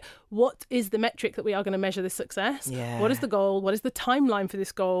 Do you want to what is the metric that we are going to measure this success? Yeah. What is the goal? What is the timeline for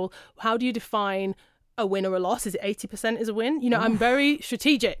this goal? How do you define a win or a loss? Is it 80% is a win? You know, I'm very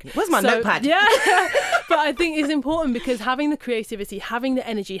strategic. Where's my notepad? Yeah. But I think it's important because having the creativity, having the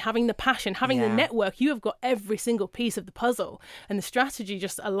energy, having the passion, having the network, you have got every single piece of the puzzle, and the strategy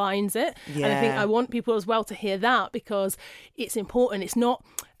just aligns it. Yeah. And I think I want people as well to hear that, because it's important. It's not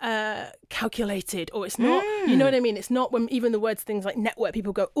calculated, or it's not, you know what I mean? It's not when even the words things like network,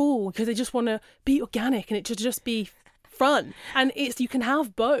 people go, oh, because they just want to be organic and it should just be fun. And you can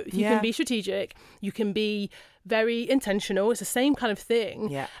have both. You can be strategic, you can be very intentional. It's the same kind of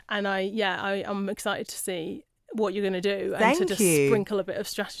thing. Yeah. And I'm excited to see what you're going to do, and Thank to just you. sprinkle a bit of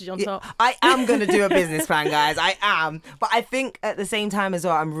strategy on top. I am going to do a business plan, guys. I am. But I think at the same time as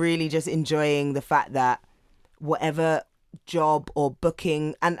well, I'm really just enjoying the fact that whatever job or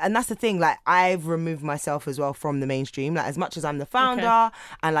booking, and that's the thing, like, I've removed myself as well from the mainstream. Like, as much as I'm the founder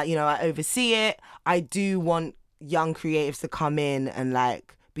and, like, you know, I oversee it, I do want young creatives to come in and,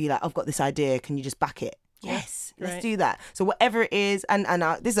 like, be like, I've got this idea, can you just back it? Yes, let's do that. So whatever it is, and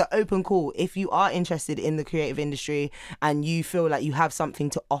this is an open call. If you are interested in the creative industry and you feel like you have something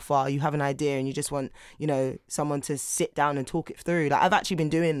to offer, you have an idea and you just want, you know, someone to sit down and talk it through. Like, I've actually been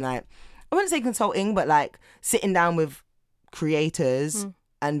doing, like, I wouldn't say consulting, but, like, sitting down with creators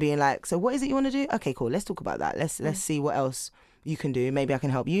and being like, so what is it you want to do? Okay, cool, let's talk about that. Let's see what else you can do. Maybe I can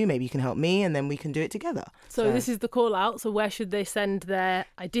help you, maybe you can help me, and then we can do it together. So this is the call out. So where should they send their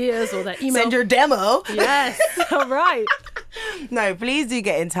ideas or their email? Send your demo. Yes. All right. No, please do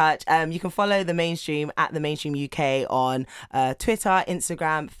get in touch. You can follow The Mainstream at The Mainstream UK on Twitter,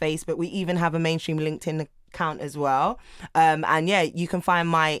 Instagram, Facebook. We even have a Mainstream LinkedIn account as well. And yeah, you can find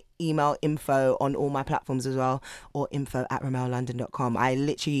my email info on all my platforms as well, or info@remellondon.com. I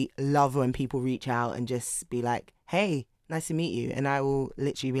literally love when people reach out and just be like, hey, nice to meet you. And I will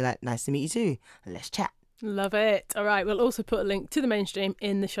literally be like, nice to meet you too. Let's chat. Love it. All right. We'll also put a link to The Mainstream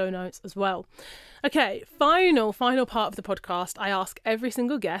in the show notes as well. Okay. Final part of the podcast. I ask every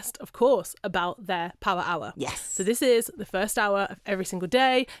single guest, of course, about their power hour. Yes. So this is the first hour of every single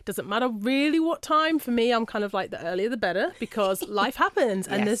day. Doesn't matter really what time. For me, I'm kind of like the earlier the better, because life happens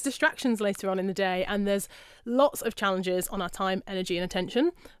and there's distractions later on in the day, and there's lots of challenges on our time, energy and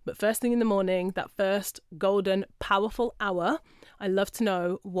attention. But first thing in the morning, that first golden powerful hour, I love to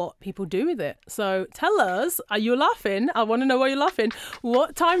know what people do with it. So tell us, are you laughing? I want to know why you're laughing.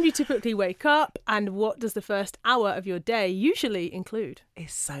 What time do you typically wake up, and what does the first hour of your day usually include?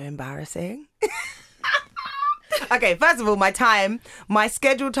 It's so embarrassing. Okay, first of all, my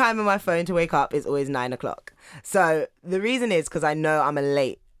scheduled time on my phone to wake up is always 9 o'clock. So the reason is because I know I'm a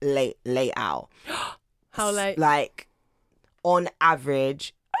late owl. How late? Like, on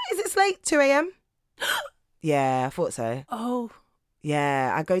average, is it late? 2 a.m.? Yeah, I thought so. Oh.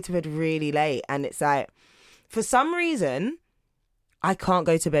 Yeah, I go to bed really late, and it's like, for some reason, I can't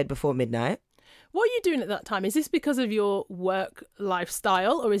go to bed before midnight. What are you doing at that time? Is this because of your work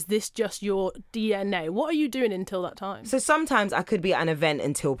lifestyle, or is this just your DNA? What are you doing until that time? So sometimes I could be at an event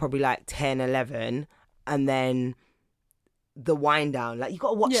until probably like 10, 11, and then the wind down. Like, you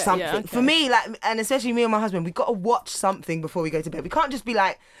got to watch something. Yeah, okay. For me, like, and especially me and my husband, we got to watch something before we go to bed. We can't just be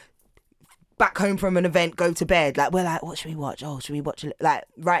like, back home from an event, go to bed. Like, we're like, what should we watch? Oh, should we watch? Like,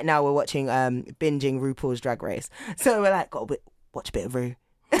 right now we're watching, binging RuPaul's Drag Race. So we're like, watch a bit of Rue.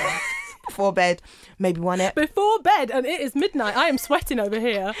 Before bed, maybe before bed, and it is midnight. I am sweating over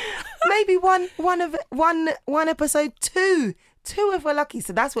here. Maybe one episode, two if we're lucky.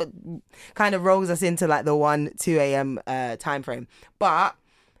 So that's what kind of rolls us into like the 1-2 a.m. Time frame. But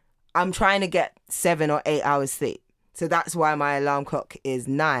I'm trying to get 7 or 8 hours sleep. So that's why my alarm clock is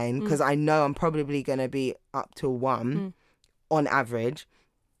 9, because I know I'm probably going to be up till 1 on average.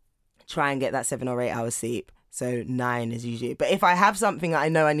 Try and get that 7 or 8 hours sleep. So 9 is usually. But if I have something that I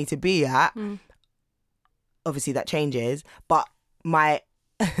know I need to be at, obviously that changes. But my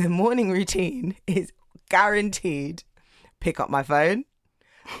morning routine is guaranteed pick up my phone,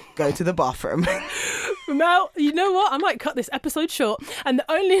 go to the bathroom. Mel, you know what? I might cut this episode short. And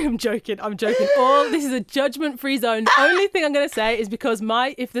I'm joking. This is a judgment-free zone. The only thing I'm going to say is because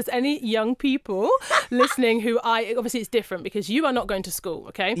if there's any young people listening who obviously it's different because you are not going to school,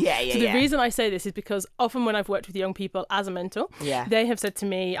 okay? Yeah. So the reason I say this is because often when I've worked with young people as a mentor, they have said to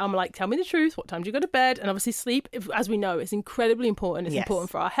me, I'm like, tell me the truth. What time do you go to bed? And obviously sleep, as we know, is incredibly important. It's important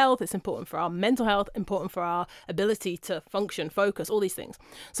for our health. It's important for our mental health, important for our ability to function, focus, all these things.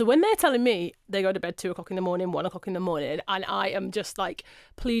 So when they're telling me they go to bed 2 o'clock in the morning, 1 o'clock in the morning, and I am just like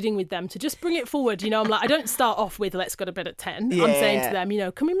pleading with them to just bring it forward. I'm like, I don't start off with let's go to bed at 10. I'm saying to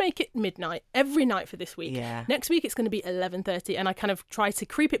them, can we make it midnight every night for this week? Next week it's going to be 11:30, and I kind of try to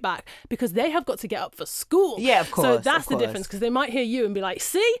creep it back because they have got to get up for school. Yeah, of course. So that's the difference, because they might hear you and be like,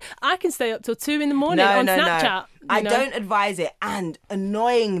 see, I can stay up till 2 in the morning on Snapchat. No. I don't advise it, and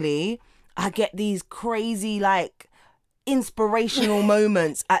annoyingly I get these crazy like inspirational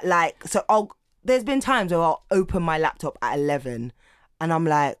moments at like, there's been times where I'll open my laptop at 11 and I'm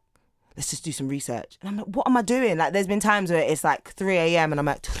like, let's just do some research. And I'm like, what am I doing? Like, there's been times where it's like 3 a.m. and I'm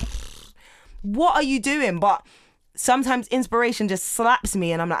like, what are you doing? But sometimes inspiration just slaps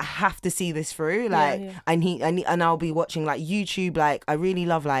me and I'm like, I have to see this through. Like, I need, and I'll be watching like YouTube. Like, I really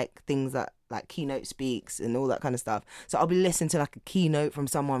love like things that like Keynote Speaks and all that kind of stuff. So I'll be listening to like a keynote from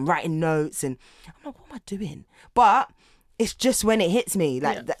someone, writing notes, and I'm like, what am I doing? But it's just when it hits me,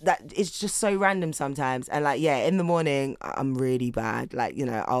 like that it's just so random sometimes. And like, in the morning, I'm really bad. Like,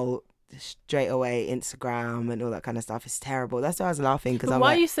 I'll straight away Instagram and all that kind of stuff. It's terrible. That's why I was laughing, because I'm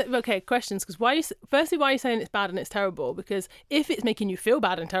questions. Because why are you saying it's bad and it's terrible? Because if it's making you feel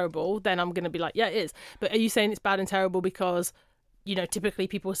bad and terrible, then I'm going to be like, yeah, it is. But are you saying it's bad and terrible because typically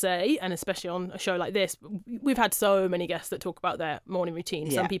people say, and especially on a show like this, we've had so many guests that talk about their morning routine.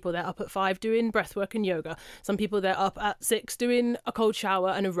 Some people, they're up at 5 doing breath work and yoga. Some people, they're up at 6 doing a cold shower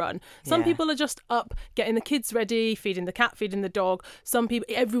and a run. Some people are just up getting the kids ready, feeding the cat, feeding the dog. Some people,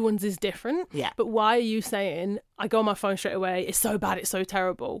 everyone's is different. Yeah. But why are you saying, I go on my phone straight away, it's so bad, it's so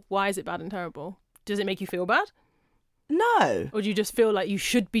terrible? Why is it bad and terrible? Does it make you feel bad? No. Or do you just feel like you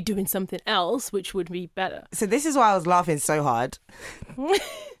should be doing something else which would be better? So this is why I was laughing so hard.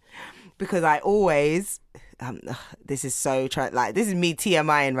 Because I always, this is so, this is me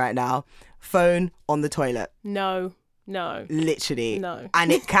TMIing right now. Phone on the toilet. No. Literally. No.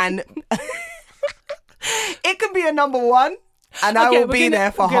 And it can, it can be a number 1. And I will be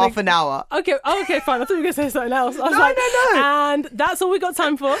there for half an hour. Okay, fine. I thought you were going to say something else. I was No. And that's all we got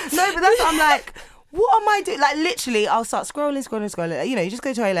time for. No, but I'm like, what am I doing? Like, literally, I'll start scrolling. You just go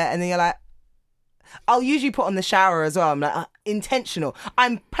to the toilet and then you're like, I'll usually put on the shower as well. I'm like, intentional.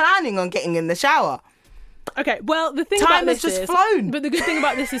 I'm planning on getting in the shower. Okay, well, the thing Time about this has just is, flown. But the good thing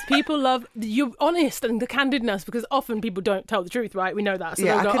about this is people love you're honest and the candidness, because often people don't tell the truth, right? We know that. So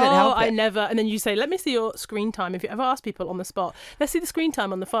they'll go, I never. And then you say, let me see your screen time. If you ever ask people on the spot, let's see the screen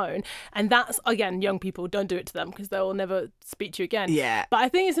time on the phone. And that's, again, young people, don't do it to them because they'll never speak to you again. Yeah. But I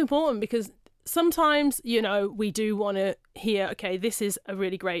think it's important because sometimes, we do want to hear, okay, this is a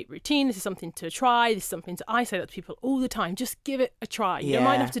really great routine. This is something to try. This is something I say that to people all the time. Just give it a try. You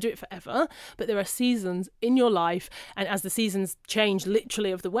might not have to do it forever, but there are seasons in your life. And as the seasons change,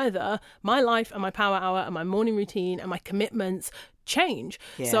 literally, of the weather, my life and my power hour and my morning routine and my commitments change.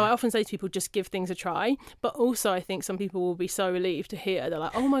 So I often say to people, just give things a try. But also I think some people will be so relieved to hear, they're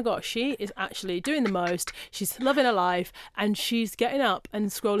like, oh my gosh, she is actually doing the most, she's loving her life, and she's getting up and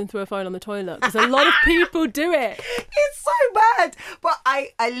scrolling through her phone on the toilet, because a lot of people do it. It's so bad. But I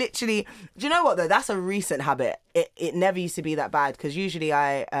literally, do you know what though, that's a recent habit. It never used to be that bad, because usually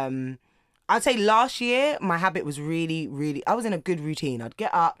I'd say last year, my habit was really, really, I was in a good routine. I'd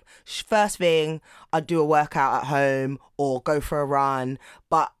get up, first thing, I'd do a workout at home or go for a run.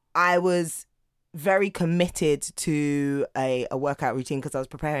 But I was very committed to a workout routine because I was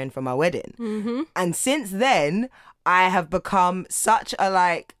preparing for my wedding. Mm-hmm. And since then, I have become such a,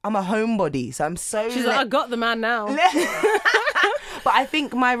 I'm a homebody. So I'm so... She's like, I got the man now. But I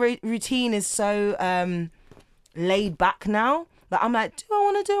think my routine is so laid back now. Like, I'm like, do I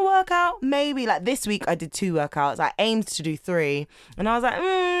want to do a workout? Maybe. Like, this week I did 2 workouts. I aimed to do 3. And I was like,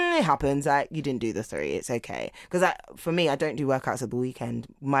 it happens. Like, you didn't do the 3. It's okay. Because for me, I don't do workouts at the weekend.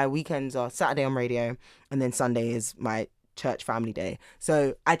 My weekends are Saturday on radio, and then Sunday is my church family day.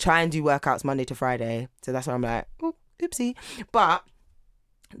 So I try and do workouts Monday to Friday. So that's why I'm like, oopsie. But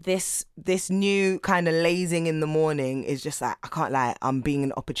this new kind of lazing in the morning is just like, I can't lie, I'm being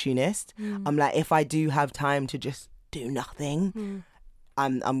an opportunist. I'm like, if I do have time to just do nothing,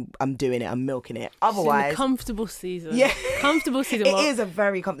 I'm doing it. I'm milking it. Otherwise, in a comfortable season. Yeah, comfortable season. It is a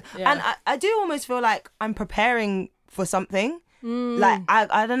very comfortable, and I do almost feel like I'm preparing for something. Like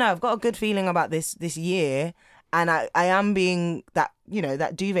I don't know. I've got a good feeling about this year, and I am being that, you know,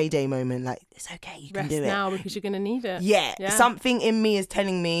 that duvet day moment. Like, it's okay, you can do it now because you're gonna need it. Yeah, something in me is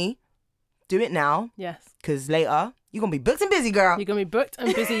telling me, do it now. Yes, because later you're going to be booked and busy, girl. You're going to be booked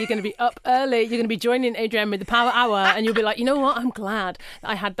and busy. You're going to be up early. You're going to be joining Adrienne with the Power Hour. And you'll be like, you know what? I'm glad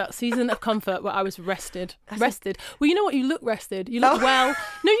that I had that season of comfort where I was rested. Well, you know what? You look rested. You look well.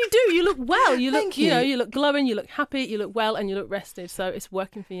 No, you do. You look well. You look, you know, you look glowing. You look happy. You look well. And you look rested. So it's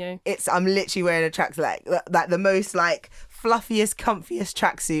working for you. I'm literally wearing a tracksuit, like the most like fluffiest, comfiest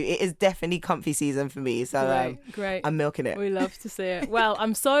tracksuit. It is definitely comfy season for me. So great. I'm milking it. We love to see it. Well,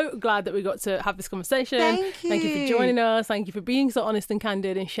 I'm so glad that we got to have this conversation. Thank you. Thank you for joining us. Thank you for being so honest and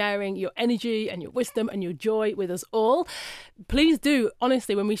candid and sharing your energy and your wisdom and your joy with us all. Please do,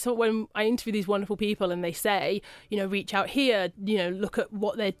 honestly, when I interview these wonderful people and they say, you know, reach out here, you know, look at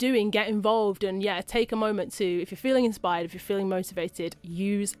what they're doing, get involved, and take a moment to, if you're feeling inspired, if you're feeling motivated,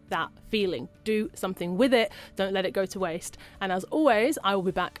 use that feeling. Do something with it. Don't let it go to waste. And as always, I will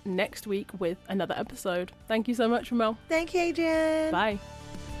be back next week with another episode. Thank you so much, Remel. Thank you, Adrienne. Bye.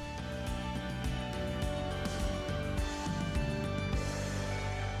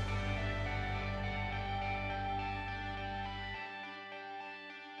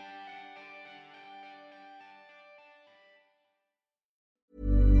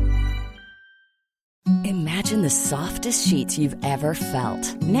 Imagine the softest sheets you've ever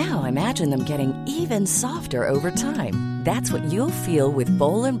felt. Now imagine them getting even softer over time. That's what you'll feel with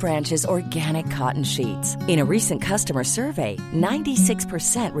Boll & Branch's organic cotton sheets. In a recent customer survey,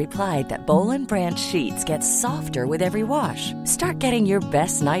 96% replied that Boll & Branch sheets get softer with every wash. Start getting your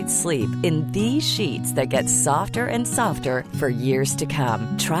best night's sleep in these sheets that get softer and softer for years to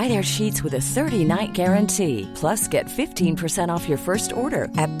come. Try their sheets with a 30-night guarantee. Plus, get 15% off your first order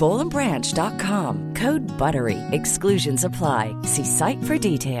at bollandbranch.com. Code BUTTERY. Exclusions apply. See site for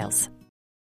details.